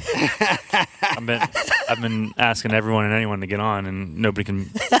enjoy it. I've been asking everyone and anyone to get on, and nobody can.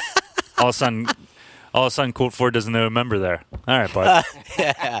 All of a sudden, Colt Ford doesn't know a member there. All right, bud.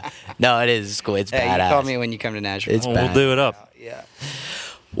 No, it is cool. It's badass. You call me when you come to Nashville. We'll do it up. Yeah.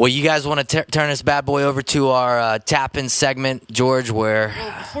 Well, you guys want to turn this bad boy over to our tap-in segment, George, where...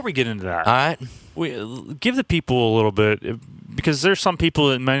 Before we get into that, all right, give the people a little bit, because there's some people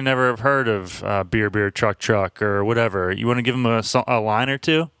that may never have heard of Beer, Truck, or whatever. You want to give them a line or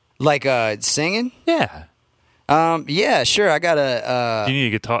two? Like singing? Yeah. Yeah, sure. I got a... Do you need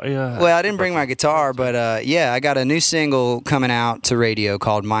a guitar? Yeah. Well, I didn't bring my guitar, but I got a new single coming out to radio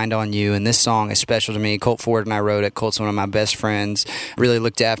called Mind on You, and this song is special to me. Colt Ford and I wrote it. Colt's one of my best friends, really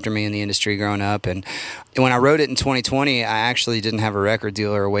looked after me in the industry growing up, and when I wrote it in 2020, I actually didn't have a record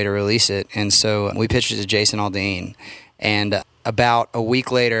deal or a way to release it, and so we pitched it to Jason Aldean, and about a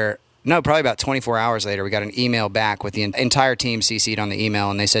week later... No, probably about 24 hours later, we got an email back with the entire team CC'd on the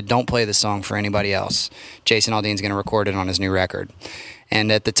email, and they said, don't play the song for anybody else. Jason Aldean's going to record it on his new record.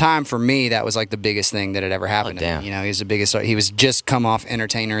 And at the time, for me, that was like the biggest thing that had ever happened to me. You know, he was just come off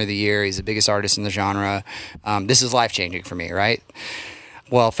Entertainer of the Year. He's the biggest artist in the genre. This is life-changing for me, right?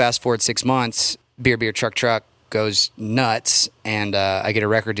 Well, fast forward 6 months, Beer, Truck, goes nuts, and I get a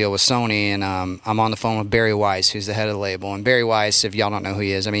record deal with Sony, and I'm on the phone with Barry Weiss, who's the head of the label. And Barry Weiss, if y'all don't know who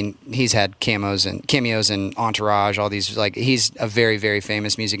he is, I mean, he's had cameos and Entourage, all these, like, he's a very, very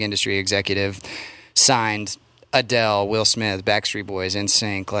famous music industry executive, signed Adele, Will Smith, Backstreet Boys,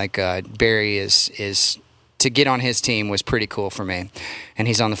 NSYNC. Like, Barry is to get on his team was pretty cool for me. And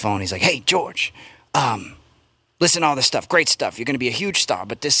he's on the phone. He's like, "Hey, George, listen to all this stuff. Great stuff. You're going to be a huge star.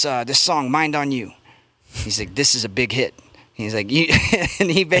 But this song, Mind on You," he's like, "this is a big hit." He's like,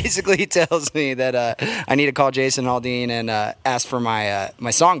 and he basically tells me that I need to call Jason Aldean and ask for my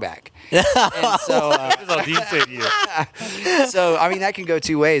song back. And so, Aldean say to you? So, I mean, that can go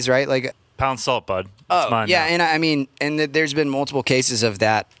two ways, right? Like, Pound salt, bud. oh, It's mine yeah, now. and I mean, and there's been multiple cases of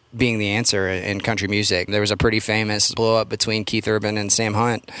that being the answer in country music. There was a pretty famous blow up between Keith Urban and Sam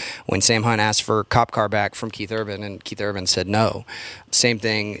Hunt when Sam Hunt asked for Cop Car back from Keith Urban, and Keith Urban said no. Same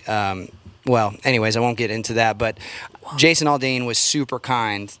thing. Well, anyways, I won't get into that, but Jason Aldean was super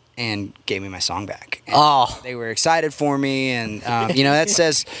kind and gave me my song back. And they were excited for me, and that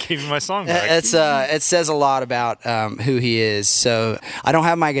says Give me my song back. it says a lot about who he is. So I don't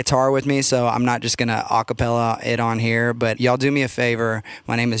have my guitar with me, so I'm not just gonna acapella it on here. But y'all do me a favor.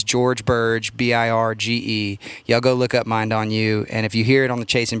 My name is George Burge, Birge. Y'all go look up Mind on You, and if you hear it on the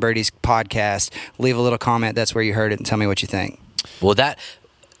Chasing Birdies podcast, leave a little comment. That's where you heard it, and tell me what you think. Well, that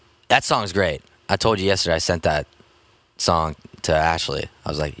song's great. I told you yesterday I sent that song to Ashley. I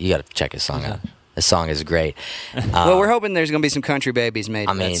was like, you got to check his song out. This song is great. Well, we're hoping there's going to be some country babies made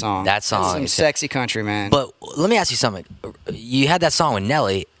I for mean, that song. that song That's some is- sexy country, man. But let me ask you something. You had that song with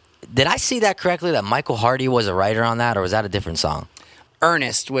Nelly. Did I see that correctly, that Michael Hardy was a writer on that, or was that a different song?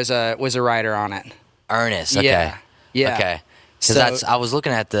 Ernest was a writer on it. Ernest, okay. Yeah. Okay. Because So- I was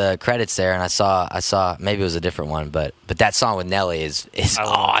looking at the credits there, and I saw maybe it was a different one, but that song with Nelly is I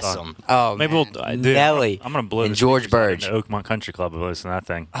love that song. awesome. Oh, Maybe man. we'll. Dude, Nelly I'm gonna blow and the George speakers out Burge. in the Oakmont Country Club and listen to that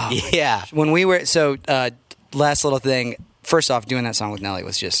thing. Yeah. When we were last little thing. First off, doing that song with Nelly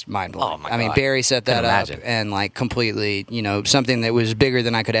was just mind blowing. Oh, my I mean, God. Barry set that Couldn't up imagine. and like completely, something that was bigger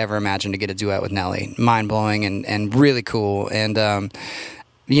than I could ever imagine to get a duet with Nelly. Mind blowing and really cool. And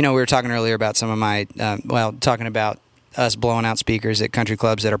we were talking earlier about some of my talking about us blowing out speakers at country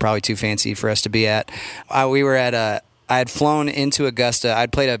clubs that are probably too fancy for us to be at. We were at I had flown into Augusta.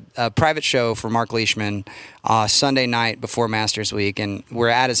 I'd played a private show for Mark Leishman Sunday night before Masters Week, and we're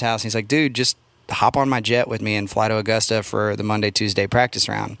at his house. And he's like, "Dude, just hop on my jet with me and fly to Augusta for the Monday, Tuesday practice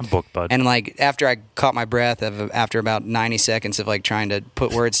round." I'm booked, bud. And like after I caught my breath after about 90 seconds of like trying to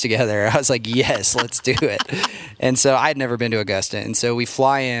put words together, I was like, "Yes, let's do it." And so I'd never been to Augusta, and so we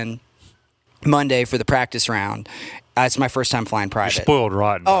fly in Monday for the practice round. It's my first time flying private. You're spoiled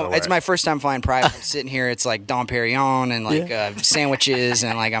rotten. by the way. It's my first time flying private. I'm sitting here, it's like Dom Perignon and like sandwiches,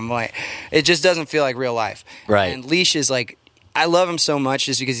 and like I'm like, it just doesn't feel like real life. Right. And Leash is like, I love him so much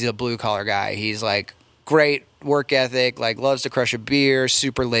just because he's a blue collar guy. He's like great work ethic, like loves to crush a beer,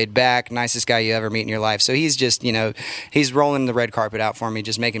 super laid back, nicest guy you ever meet in your life. So he's just, he's rolling the red carpet out for me,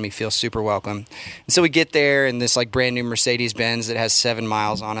 just making me feel super welcome. And so we get there, and this like brand new Mercedes Benz that has 7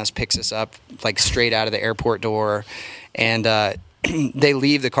 miles on us picks us up like straight out of the airport door, and they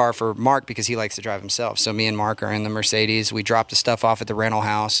leave the car for Mark because he likes to drive himself. So me and Mark are in the Mercedes. We drop the stuff off at the rental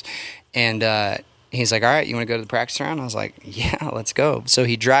house, and he's like, "All right, you want to go to the practice round?" I was like, "Yeah, let's go." So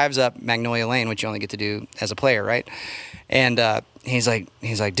he drives up Magnolia Lane, which you only get to do as a player, right? And he's like,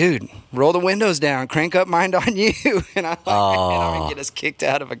 "Dude, roll the windows down, crank up Mind on You." And I'm like, "Man, I'm gonna get us kicked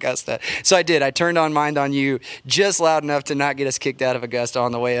out of Augusta." So I did. I turned on Mind on You just loud enough to not get us kicked out of Augusta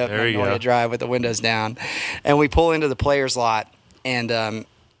on the way up There you Magnolia go. Drive with the windows down. And we pull into the players' lot, and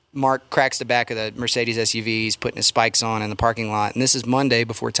Mark cracks the back of the Mercedes SUV. He's putting his spikes on in the parking lot. And this is Monday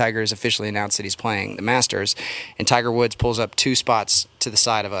before Tiger has officially announced that he's playing the Masters. And Tiger Woods pulls up 2 spots to the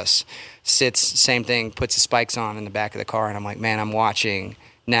side of us, sits, same thing, puts his spikes on in the back of the car. And I'm like, man, I'm watching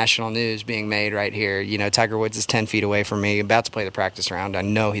national news being made right here. Tiger Woods is 10 feet away from me, about to play the practice round. I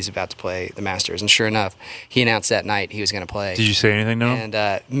know he's about to play the Masters. And sure enough, he announced that night he was going to play. Did you say anything to him?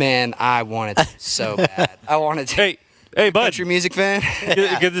 And, man, I wanted to so bad. I wanted to. Hey, bud. Country music fan?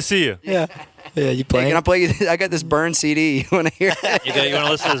 Good to see you. Yeah, you Hey, playing? can I play you? I got this Burn CD. You want to hear it? You want to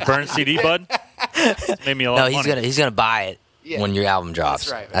listen to this Burn CD, bud? It's made me a lot No, of money. he's gonna buy it when your album drops.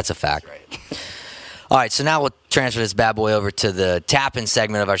 That's right, man. That's a fact. That's right. All right, so now we'll transfer this bad boy over to the tap-in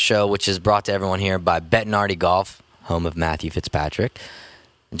segment of our show, which is brought to everyone here by Bettinardi Golf, home of Matthew Fitzpatrick.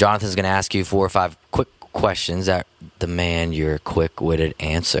 Jonathan's going to ask you 4 or 5 quick questions that demand your quick-witted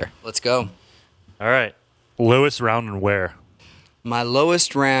answer. Let's go. All right. Lowest round and where? My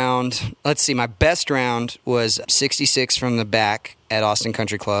lowest round, let's see, my best round was 66 from the back at Austin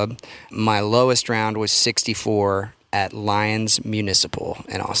Country Club. My lowest round was 64 at Lions Municipal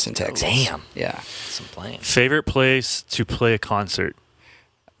in Austin, Texas. Damn. Yeah. Some playing. Favorite place to play a concert?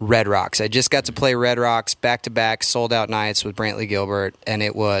 Red Rocks. I just got to play Red Rocks back-to-back sold-out nights with Brantley Gilbert, and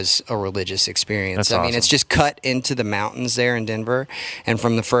it was a religious experience. That's I mean, awesome. it's just cut into the mountains there in Denver, and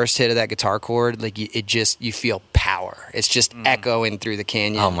from the first hit of that guitar chord, like you feel power. It's just echoing through the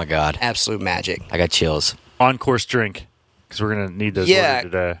canyon. Oh my God. Absolute magic. I got chills. On-course drink, because we're going to need those ordered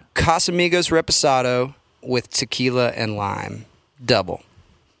today. Casamigos Reposado with tequila and lime. Double.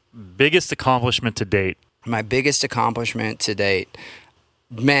 Biggest accomplishment to date? My biggest accomplishment to date,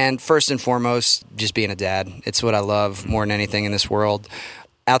 man, first and foremost, just being a dad. It's what I love more than anything in this world.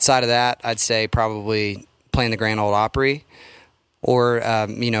 Outside of that, I'd say probably playing the Grand Ole Opry or,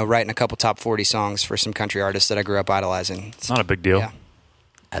 writing a couple top 40 songs for some country artists that I grew up idolizing. It's not a big deal. Yeah.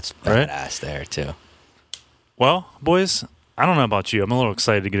 That's Right? badass there, too. Well, boys, I don't know about you. I'm a little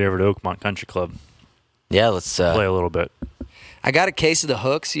excited to get over to Oakmont Country Club. Yeah, let's Play a little bit. I got a case of the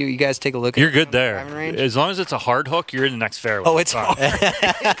hooks. You guys take a look at You're it good on the there. driving range. As long as it's a hard hook, you're in the next fairway. Oh, it's fine.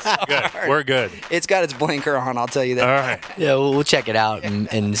 hard. Good. We're good. It's got its blinker on, I'll tell you that. All right. Yeah, we'll check it out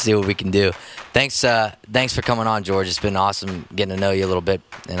and see what we can do. Thanks for coming on, George. It's been awesome getting to know you a little bit,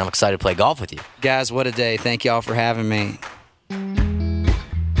 and I'm excited to play golf with you. Guys, what a day. Thank y'all for having me.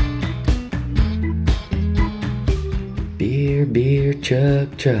 Beer,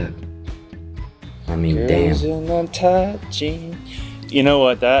 truck. I mean, Girls damn. in them tight jeans. You know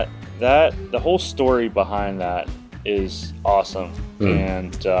what? That the whole story behind that is awesome.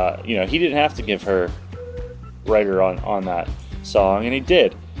 And he didn't have to give her writer on that song, and he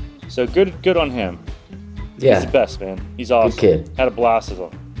did. So good on him. Yeah, He's the best, man. He's awesome. kid. Had a blast with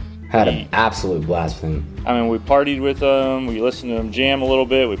him. had an absolute blast with him. I mean, we partied with him. We listened to him jam a little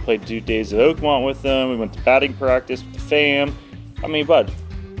bit. We played 2 days at Oakmont with them. We went to batting practice with the fam. I mean, bud,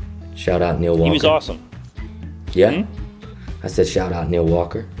 Shout out Neil Walker. he was awesome. Yeah, I said shout out Neil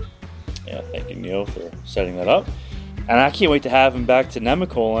Walker. Yeah, thank you, Neil, for setting that up. And I can't wait to have him back to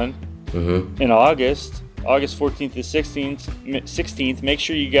Nemacolin in August 14th to 16th. Make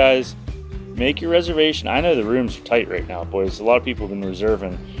sure you guys make your reservation. I know the rooms are tight right now, boys. A lot of people have been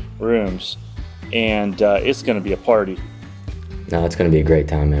reserving rooms, and it's going to be a party. No, it's going to be a great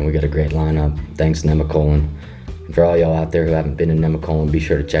time, man. We got a great lineup. Thanks, Nemacolin. And for all y'all out there who haven't been to Nemacolin, be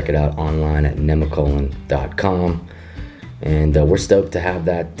sure to check it out online at nemacolin.com. And we're stoked to have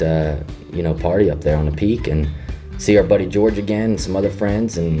that, party up there on the peak and see our buddy George again and some other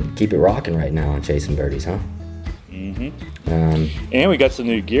friends and keep it rocking right now on Chasing Birdies, huh? And we got some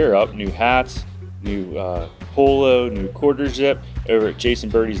new gear up, new hats, new polo, new quarter zip over at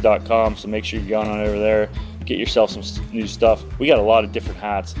jasonbirdies.com. So make sure you go on over there, get yourself some new stuff. We got a lot of different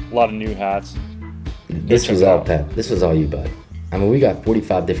hats, a lot of new hats. This check was it all out. Pep. This was all you, bud. I mean, we got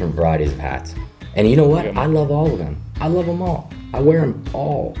 45 different varieties of hats. And you know what? Yeah. I love all of them. I love them all. I wear them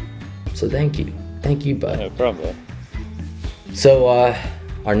all. So thank you. Thank you, bud. No problem. So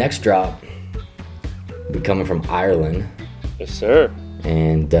our next drop will be coming from Ireland. Yes, sir.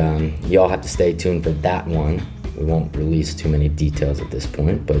 And y'all have to stay tuned for that one. We won't release too many details at this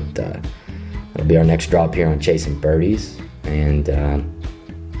point, but it'll be our next drop here on Chasing Birdies. And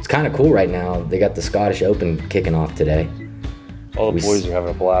it's kind of cool right now. They got the Scottish Open kicking off today. All the boys are having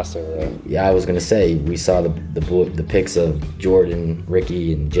a blast over there. Yeah, I was gonna say we saw the pics of Jordan,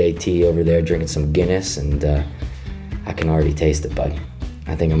 Ricky, and JT over there drinking some Guinness, and I can already taste it, bud.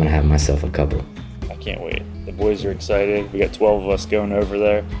 I think I'm gonna have myself a couple. I can't wait. The boys are excited. We got 12 of us going over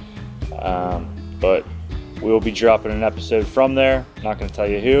there. But we'll be dropping an episode from there. Not going to tell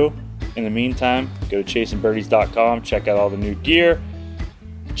you who. In the meantime, go to chasingbirdies.com. Check out all the new gear.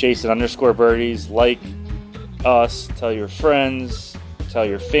 Chasing_birdies. Like us. Tell your friends. Tell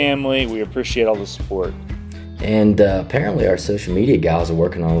your family. We appreciate all the support. And apparently our social media gals are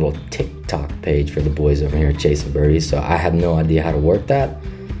working on a little TikTok page for the boys over here at Chasing Birdies. So I have no idea how to work that.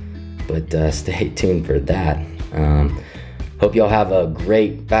 But stay tuned for that. Hope y'all have a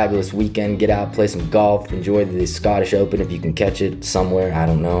great, fabulous weekend. Get out, play some golf, enjoy the Scottish Open if you can catch it somewhere. I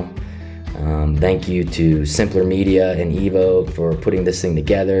don't know. Thank you to Simpler Media and Evo for putting this thing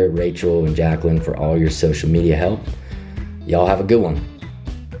together. Rachel and Jacqueline for all your social media help. Y'all have a good one.